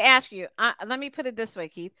 let me ask you. Let me put it this way,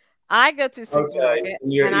 Keith. I go to a supermarket,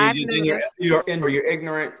 and I've noticed you're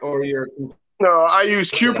ignorant or you're. No, I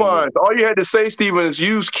use coupons. All you had to say, Stephen, is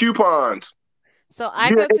use coupons. So I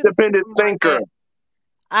go to the independent thinker.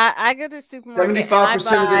 I go to the supermarket. 75% of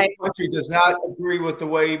this country does not agree with the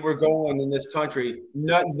way we're going in this country.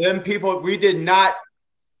 Them people, we did not.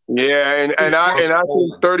 Yeah, and I think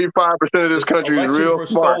 35% of this country is real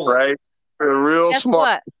smart, right? They're real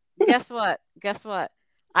smart. Guess what?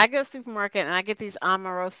 I go to the supermarket and I get these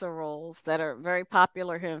Amoroso rolls that are very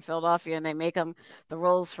popular here in Philadelphia, and they make them the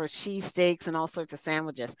rolls for cheesesteaks and all sorts of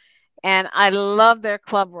sandwiches. And I love their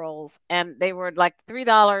club rolls, and they were like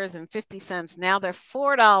 $3.50. Now they're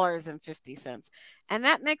 $4.50, and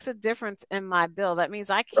that makes a difference in my bill. That means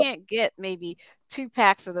I can't get maybe 2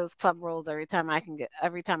 packs of those club rolls every time I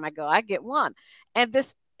go. I get one, and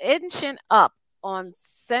this inching up on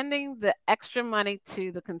sending the extra money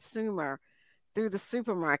to the consumer through the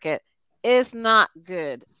supermarket is not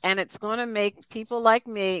good, and it's going to make people like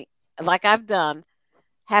me, like I've done,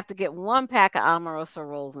 have to get 1 pack of Amoroso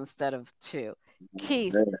rolls instead of 2.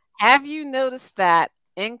 Keith, have you noticed that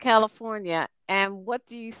in California, and what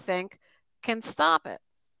do you think can stop it?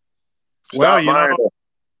 Well,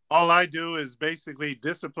 all I do is basically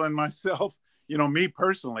discipline myself. Me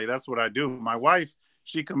personally, that's what I do. My wife,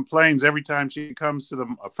 she complains every time she comes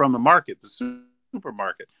from the market, the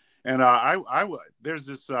supermarket. And there's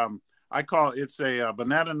this, I call it's a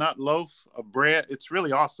banana nut loaf of bread. It's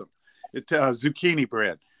really awesome. It's zucchini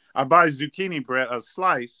bread. I buy zucchini bread, a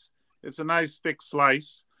slice. It's a nice thick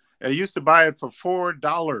slice. I used to buy it for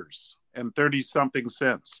 $4.30-something.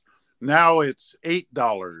 Now it's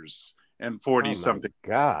 $8.40-something.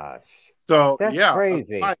 Gosh. So that's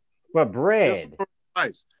crazy. For bread.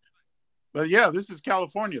 But yeah, this is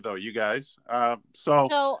California, though, you guys.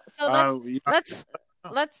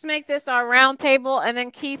 Let's make this our round table, and then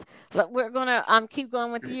Keith, we're gonna keep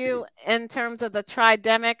going with you in terms of the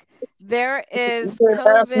tridemic. There is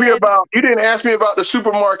COVID. You didn't ask me about the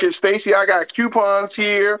supermarket, Stacy. I got coupons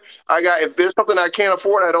here. If there's something I can't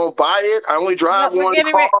afford, I don't buy it. I only drive one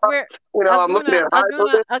car. I'm looking at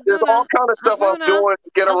hybrids. There's all kind of stuff I'm doing to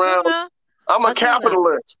get around. I'm a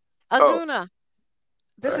capitalist.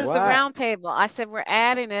 This is the round table. I said we're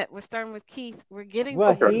adding it. We're starting with Keith. We're getting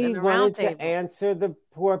he wanted to answer the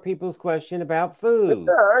poor people's question about food.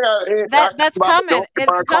 That's coming.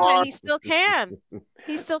 It's coming. He still can.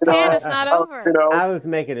 He still can. It's not over. I was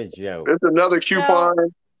making a joke. There's another coupon.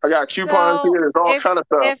 I got coupons here. There's all kind of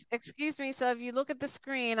stuff. Excuse me. So if you look at the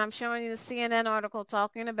screen, I'm showing you the CNN article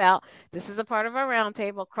talking about this is a part of our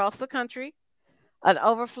roundtable across the country. An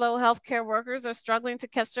overflow healthcare workers are struggling to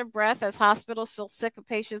catch their breath as hospitals feel sick of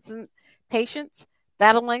patients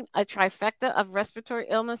battling a trifecta of respiratory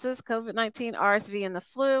illnesses, COVID-19, RSV, and the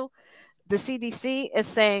flu. The CDC is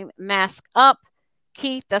saying mask up.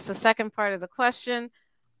 Keith, that's the second part of the question.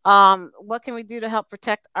 What can we do to help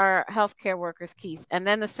protect our healthcare workers, Keith? And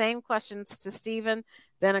then the same questions to Stephen,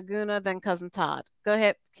 then Aguna, then Cousin Todd. Go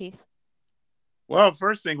ahead, Keith. Well,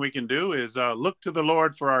 first thing we can do is look to the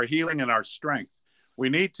Lord for our healing and our strength. We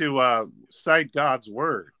need to cite God's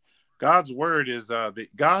word. God's word is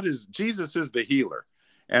Jesus is the healer.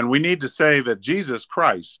 And we need to say that Jesus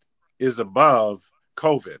Christ is above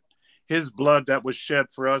COVID. His blood that was shed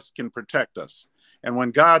for us can protect us. And when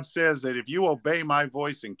God says that if you obey my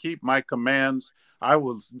voice and keep my commands, I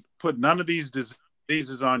will put none of these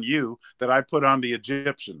diseases on you that I put on the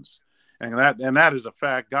Egyptians. And that is a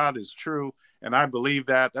fact. God is true. And I believe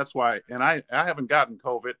that. That's why. And I haven't gotten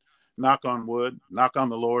COVID. Knock on wood, knock on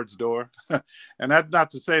the Lord's door. And that's not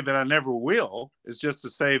to say that I never will. It's just to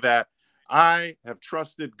say that I have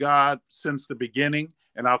trusted God since the beginning,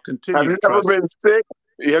 and I'll continue to trust. Have you ever been sick?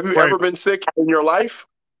 Have you ever been sick in your life?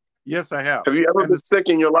 Yes, I have. Have you ever been sick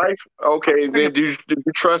in your life? Okay, then did you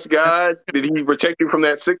trust God? Did he protect you from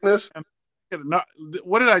that sickness?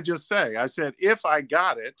 What did I just say? I said, if I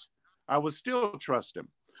got it, I would still trust him.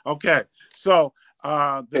 Okay, so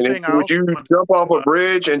would you jump off a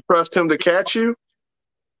bridge and trust him to catch you?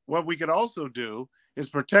 What we could also do is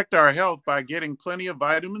protect our health by getting plenty of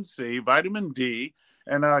vitamin C, vitamin D,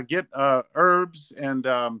 and get herbs and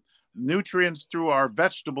nutrients through our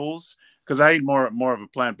vegetables, because I eat more of a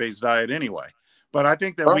plant-based diet anyway. But I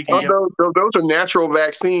think that we can those are natural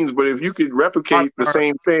vaccines, but if you could replicate the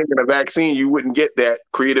same thing in a vaccine, you wouldn't get that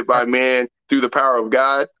created by man through the power of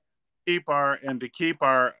God. We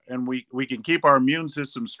can keep our immune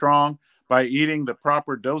system strong by eating the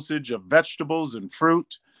proper dosage of vegetables and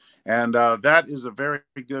fruit. And that is a very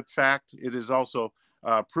good fact. It is also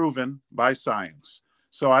proven by science.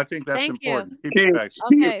 So I think that's important.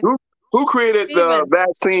 Who created the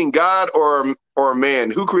vaccine, God or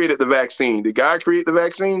man? Who created the vaccine? Did God create the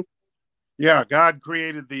vaccine? Yeah, God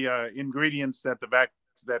created the ingredients that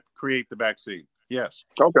create the vaccine. Yes.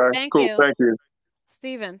 Okay, cool. Thank you.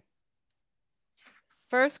 Stephen.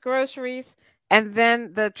 First groceries, and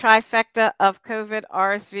then the trifecta of COVID,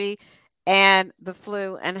 RSV, and the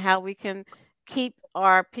flu, and how we can keep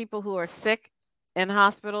our people who are sick in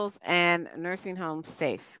hospitals and nursing homes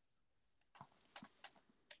safe.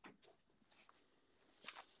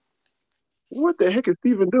 What the heck is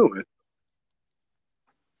Stephen doing?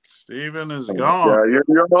 Stephen is gone. Yeah,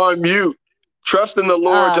 you're on mute. Trust in the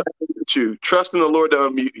Lord to unmute you. Trust in the Lord to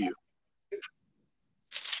unmute you.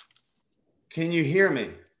 Can you hear me?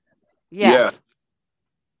 Yes. Yeah.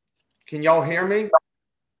 Can y'all hear me?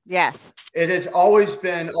 Yes. It has always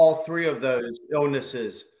been all three of those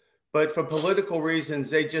illnesses, but for political reasons,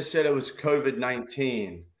 they just said it was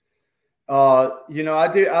COVID-19.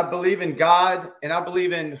 I believe in God, and I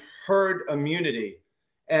believe in herd immunity,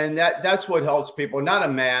 and that's what helps people. Not a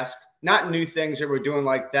mask, not new things that we're doing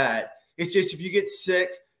like that. It's just if you get sick,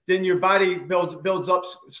 then your body builds up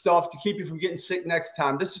stuff to keep you from getting sick next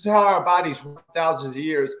time. This is how our bodies work thousands of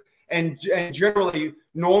years. And generally,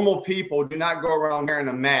 normal people do not go around wearing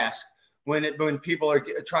a mask when people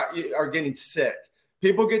are getting sick.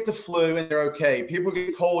 People get the flu and they're okay. People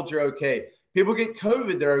get colds, they're okay. People get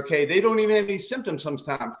COVID, they're okay. They don't even have any symptoms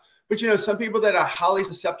sometimes. But some people that are highly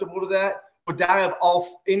susceptible to that will die of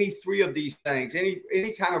any three of these things,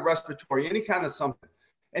 any kind of respiratory, any kind of something.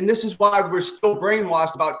 And this is why we're still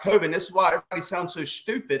brainwashed about COVID. This is why everybody sounds so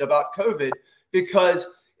stupid about COVID, because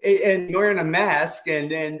and wearing a mask and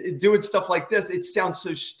doing stuff like this, it sounds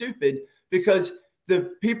so stupid, because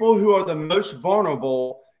the people who are the most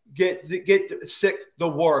vulnerable get sick the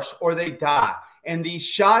worst, or they die. And these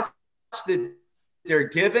shots that they're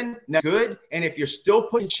given, not good. And if you're still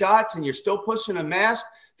putting shots and you're still pushing a mask,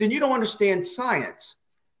 then you don't understand science.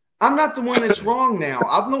 I'm not the one that's wrong now.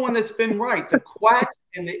 I'm the one that's been right. The quacks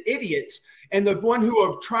and the idiots and the one who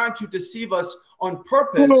are trying to deceive us on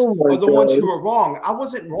purpose are the ones who are wrong. I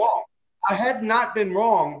wasn't wrong. I have not been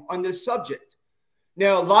wrong on this subject.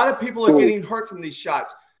 Now, a lot of people are getting hurt from these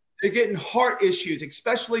shots. They're getting heart issues,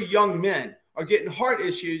 especially young men are getting heart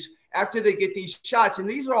issues after they get these shots. And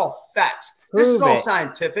these are all facts. This is all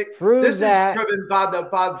scientific. This is driven by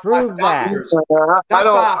doctors. I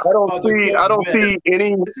don't see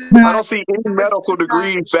any medical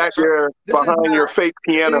degrees back there behind your fake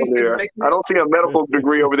piano there. I don't see a medical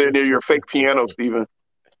degree over there near your fake piano, Stephen. Is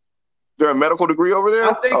there a medical degree over there?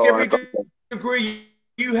 I think every degree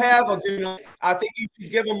you have, I think you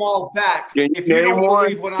should give them all back. If you don't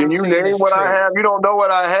believe what I'm saying, can you name what I have? You don't know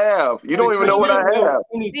what I have. You don't even know what I have.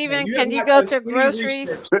 Stephen, can you go to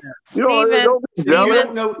groceries? You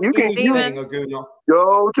don't know anything, Aguna.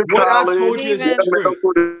 Go to college.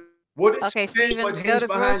 Okay, Stephen, go to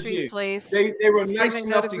groceries, please. They were nice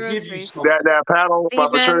enough to give you some. That panel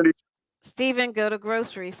fraternity. Stephen, go to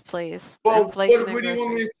groceries, please. Well, what do you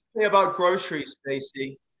want me to say about groceries,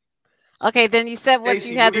 Stacey? Okay, then you said what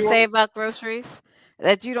you had to say about groceries,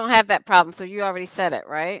 that you don't have that problem. So you already said it,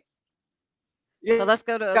 right? Yeah. So let's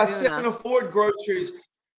go to Aguna. I can't afford groceries,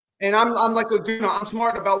 and I'm like Aguna. I'm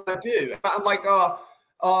smart about what I do. I'm like we're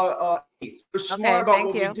smart about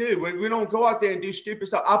what we do. We don't go out there and do stupid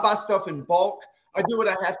stuff. I buy stuff in bulk. I do what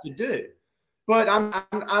I have to do, but I'm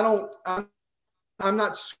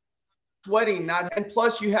not sweating. And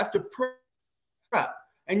plus, you have to prep,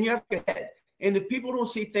 and you have to head. And if people don't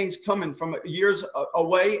see things coming from years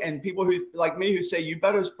away, and people who like me who say you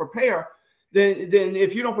better prepare, then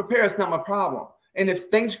if you don't prepare, it's not my problem. And if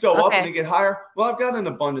things go up and they get higher, well, I've got an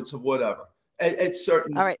abundance of whatever at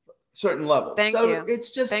certain levels.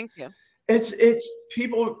 It's just it's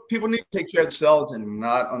people need to take care of themselves and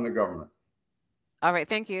not on the government. All right,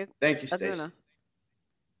 thank you. Thank you, Stacey.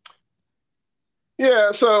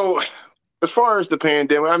 Yeah, so as far as the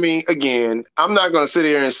pandemic, I mean, again, I'm not going to sit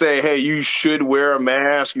here and say, hey, you should wear a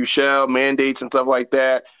mask, you shall, mandates and stuff like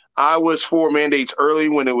that. I was for mandates early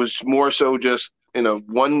when it was more so just in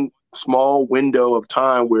one small window of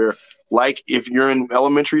time where, like, if you're in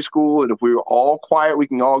elementary school and if we were all quiet, we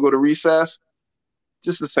can all go to recess.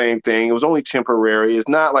 Just the same thing. It was only temporary. It's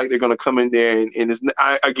not like they're going to come in there and it's,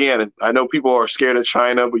 I know people are scared of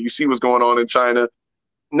China, but you see what's going on in China.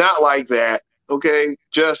 Not like that. Okay,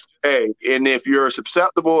 and if you're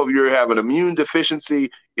susceptible, if you have an immune deficiency,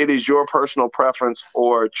 it is your personal preference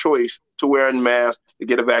or choice to wear a mask, to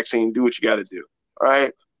get a vaccine, do what you got to do. All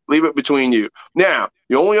right, leave it between you. Now,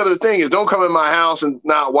 the only other thing is don't come in my house and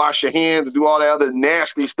not wash your hands and do all that other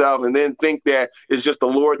nasty stuff and then think that it's just the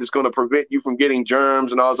Lord that's going to prevent you from getting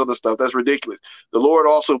germs and all this other stuff. That's ridiculous. The Lord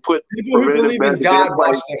also put people who believe in God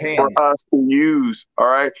wash their hands for us to use. All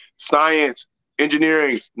right, science,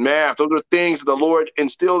 engineering, math, those are things that the Lord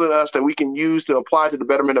instilled in us that we can use to apply to the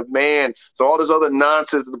betterment of man. So all this other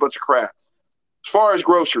nonsense is a bunch of crap. As far as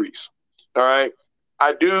groceries, all right,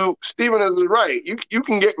 Stephen is right. You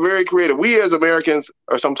can get very creative. We as Americans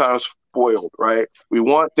are sometimes spoiled, right? We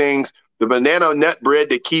want things, the banana nut bread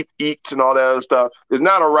that keep eats and all that other stuff is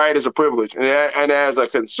not a right, it's a privilege. And as a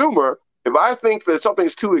consumer, if I think that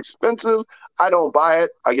something's too expensive, I don't buy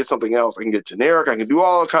it. I get something else. I can get generic. I can do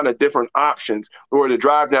all kind of different options in order to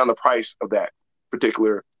drive down the price of that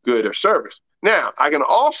particular good or service. Now, I can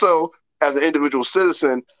also, as an individual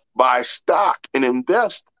citizen, buy stock and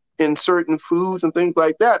invest in certain foods and things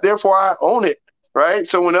like that. Therefore, I own it, right?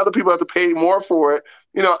 So when other people have to pay more for it,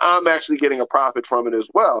 I'm actually getting a profit from it as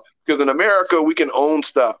well. Because in America, we can own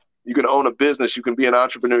stuff. You can own a business. You can be an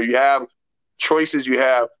entrepreneur. You have choices. You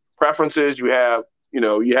have preferences. You have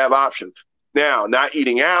options. Now, not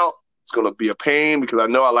eating out, it's going to be a pain because I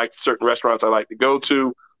know I like certain restaurants I like to go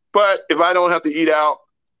to. But if I don't have to eat out,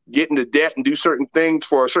 get into debt and do certain things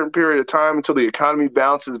for a certain period of time until the economy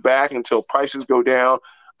bounces back, until prices go down,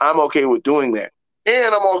 I'm okay with doing that.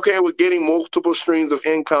 And I'm okay with getting multiple streams of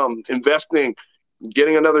income, investing,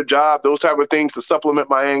 getting another job, those type of things to supplement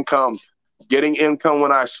my income, getting income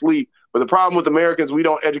when I sleep. But the problem with Americans, we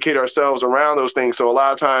don't educate ourselves around those things. So a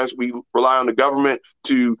lot of times we rely on the government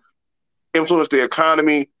to influence the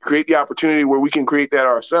economy, create the opportunity where we can create that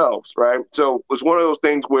ourselves, right? So it's one of those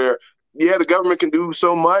things where, the government can do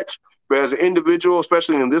so much, but as an individual,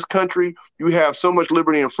 especially in this country, you have so much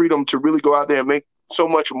liberty and freedom to really go out there and make so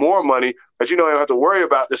much more money that you don't have to worry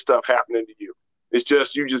about this stuff happening to you. It's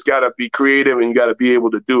just, you just got to be creative and you got to be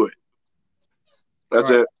able to do it. That's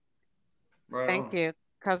it. Right. Thank you.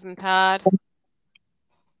 Cousin Todd.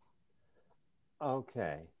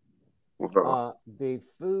 Okay. The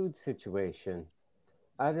food situation,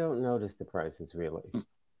 I don't notice the prices really.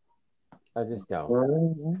 I just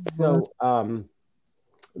don't. So,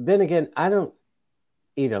 then again, I don't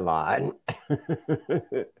eat a lot.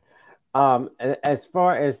 As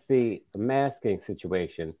far as the masking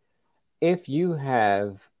situation, if you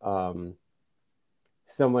have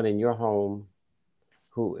someone in your home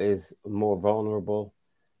who is more vulnerable,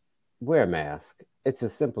 wear a mask. It's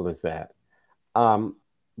as simple as that.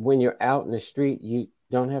 When you're out in the street, you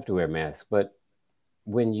don't have to wear a mask. But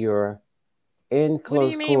when you're in close quarters. What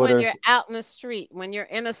do you mean when you're out in the street? When you're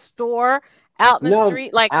in a store out in the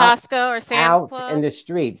street, like Costco or Sam's Club? Out in the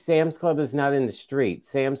street. Sam's Club is not in the street.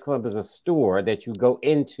 Sam's Club is a store that you go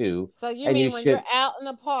into. So you mean when you're out in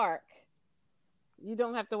the park, you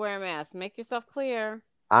don't have to wear a mask? Make yourself clear.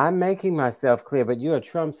 I'm making myself clear, but you're a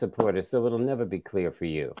Trump supporter, so it'll never be clear for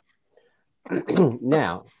you.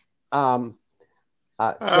 Now, so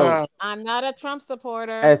I'm not a Trump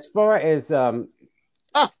supporter. As far as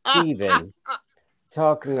Stephen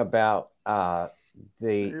talking about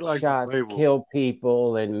the shots kill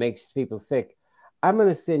people and makes people sick, I'm going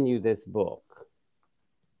to send you this book.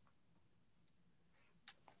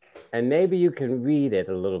 And maybe you can read it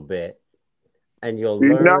a little bit and you'll learn.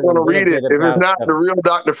 You're not going to read it. If it's not the real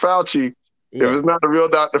Dr. Fauci, if it's not the real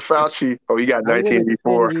Dr. Fauci, you got 1984. I'm going to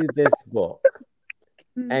send you this book.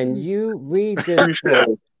 And you read this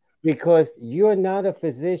book because you're not a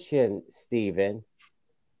physician, Stephen.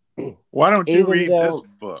 Why don't you read this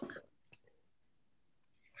book?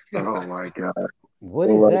 Oh my God! What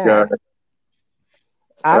is that? God.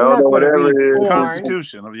 I'm not going to read porn.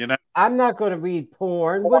 Constitution of the United. I'm not going to read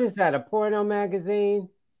porn. What is that? A porno magazine?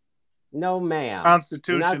 No, ma'am.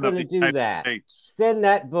 Constitution I'm not going to do United that. States. Send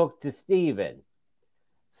that book to Stephen.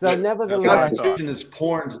 So, nevertheless, Constitution is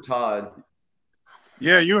porn to Todd.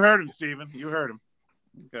 Yeah, you heard him, Stephen. You heard him.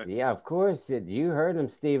 Okay. Yeah, of course. You heard him,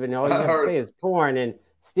 Stephen. All you have to say is porn, and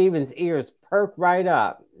Stephen's ears perk right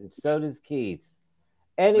up. And so does Keith's.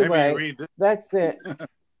 Anyway, that's it.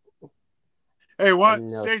 Hey, what?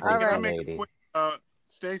 Stacey, can I make a quick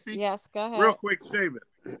Stacey? Yes, go ahead. Real quick statement.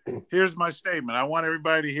 Here's my statement. I want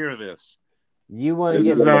everybody to hear this. You want to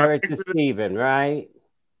get married to Stephen, right?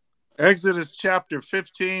 Exodus chapter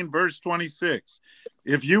 15, verse 26.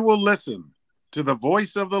 If you will listen to the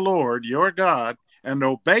voice of the Lord, your God, and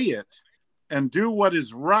obey it and do what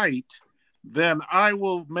is right, then I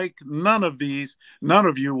will make none of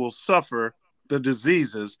you will suffer the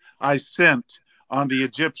diseases I sent on the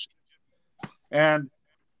Egyptians. And,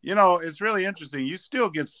 you know, it's really interesting. You still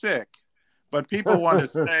get sick, but people want to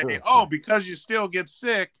say, oh, because you still get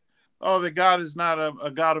sick, oh, that God is not a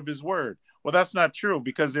God of his word. Well, that's not true,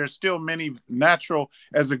 because there's still many natural,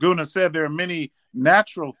 as Aguna said, there are many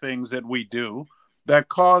natural things that we do that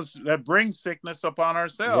bring sickness upon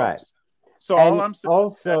ourselves. Right. So and all I'm saying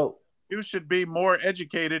also, you should be more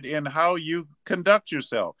educated in how you conduct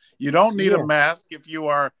yourself. You don't need a mask if you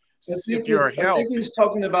are healthy. I think he's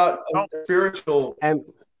talking about spiritual. And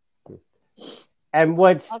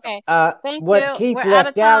what Keith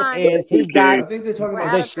left out is he got I think they're talking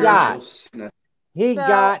about the shot. He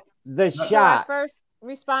got the shot. First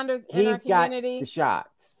responders in our community. The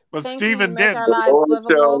shots. But Stephen did. Our lives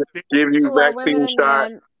livable give you vaccine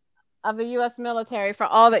shot of the U.S. military for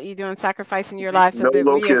all that you do in sacrificing your lives so that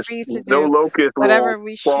we are free to do whatever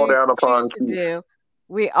we choose to do.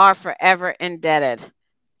 We are forever indebted.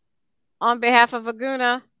 On behalf of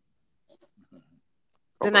Aguna,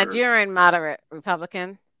 the Nigerian moderate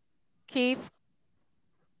Republican, Keith,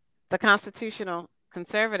 the constitutional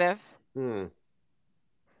conservative,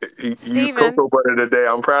 He used cocoa butter today.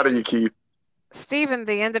 I'm proud of you, Keith. Stephen,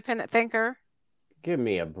 the independent thinker. Give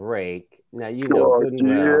me a break. Now, you know good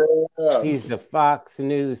and well. He's the Fox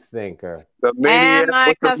News thinker. And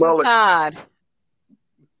my cousin Todd.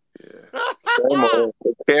 Yeah.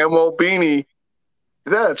 Camo beanie.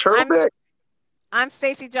 Is that a turtleneck? I'm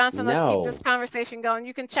Stacey Johnson. Let's keep this conversation going.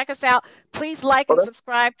 You can check us out. Please like and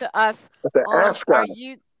subscribe to us on our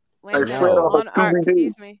YouTube.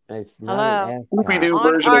 Excuse me. It's not Hello. Scooby-Doo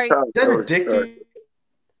version of Tom. Is that a Dickie?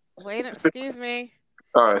 Wait, excuse me.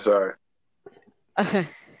 All right, sorry.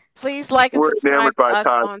 Please like and subscribe to us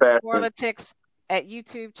on SPORLITIKS at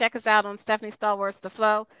YouTube. Check us out on Stephanie Stallworth's The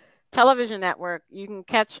Flow Television Network. You can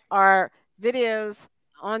catch our videos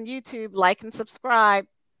on YouTube. Like and subscribe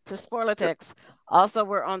to SPORLITIKS. Also,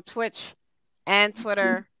 we're on Twitch and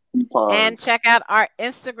Twitter. And check out our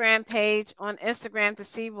Instagram page on Instagram to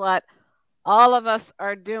see what all of us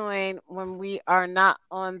are doing when we are not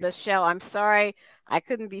on the show. I'm sorry I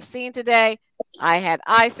couldn't be seen today. I had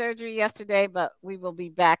eye surgery yesterday, but we will be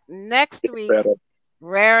back next week,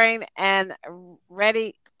 raring and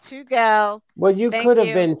ready to go. Well, you could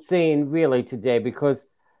have been seen really today because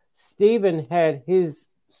Stephen had his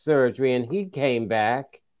surgery and he came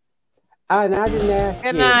back. And I didn't ask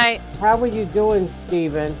you. Good night. How were you doing,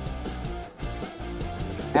 Stephen,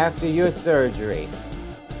 after your surgery?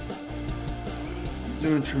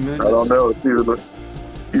 Doing tremendous. I don't know, Stephen.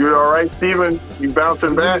 You all right, Stephen? You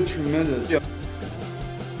bouncing back? Tremendous. Yeah.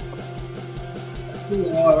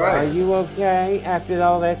 All right. Are you okay after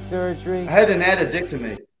all that surgery? I had an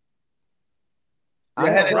addictomy. I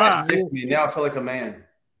had an addictomy. Now I feel like a man.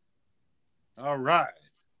 All right.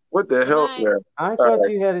 What the hell, man? I thought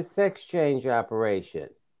you had a sex change operation.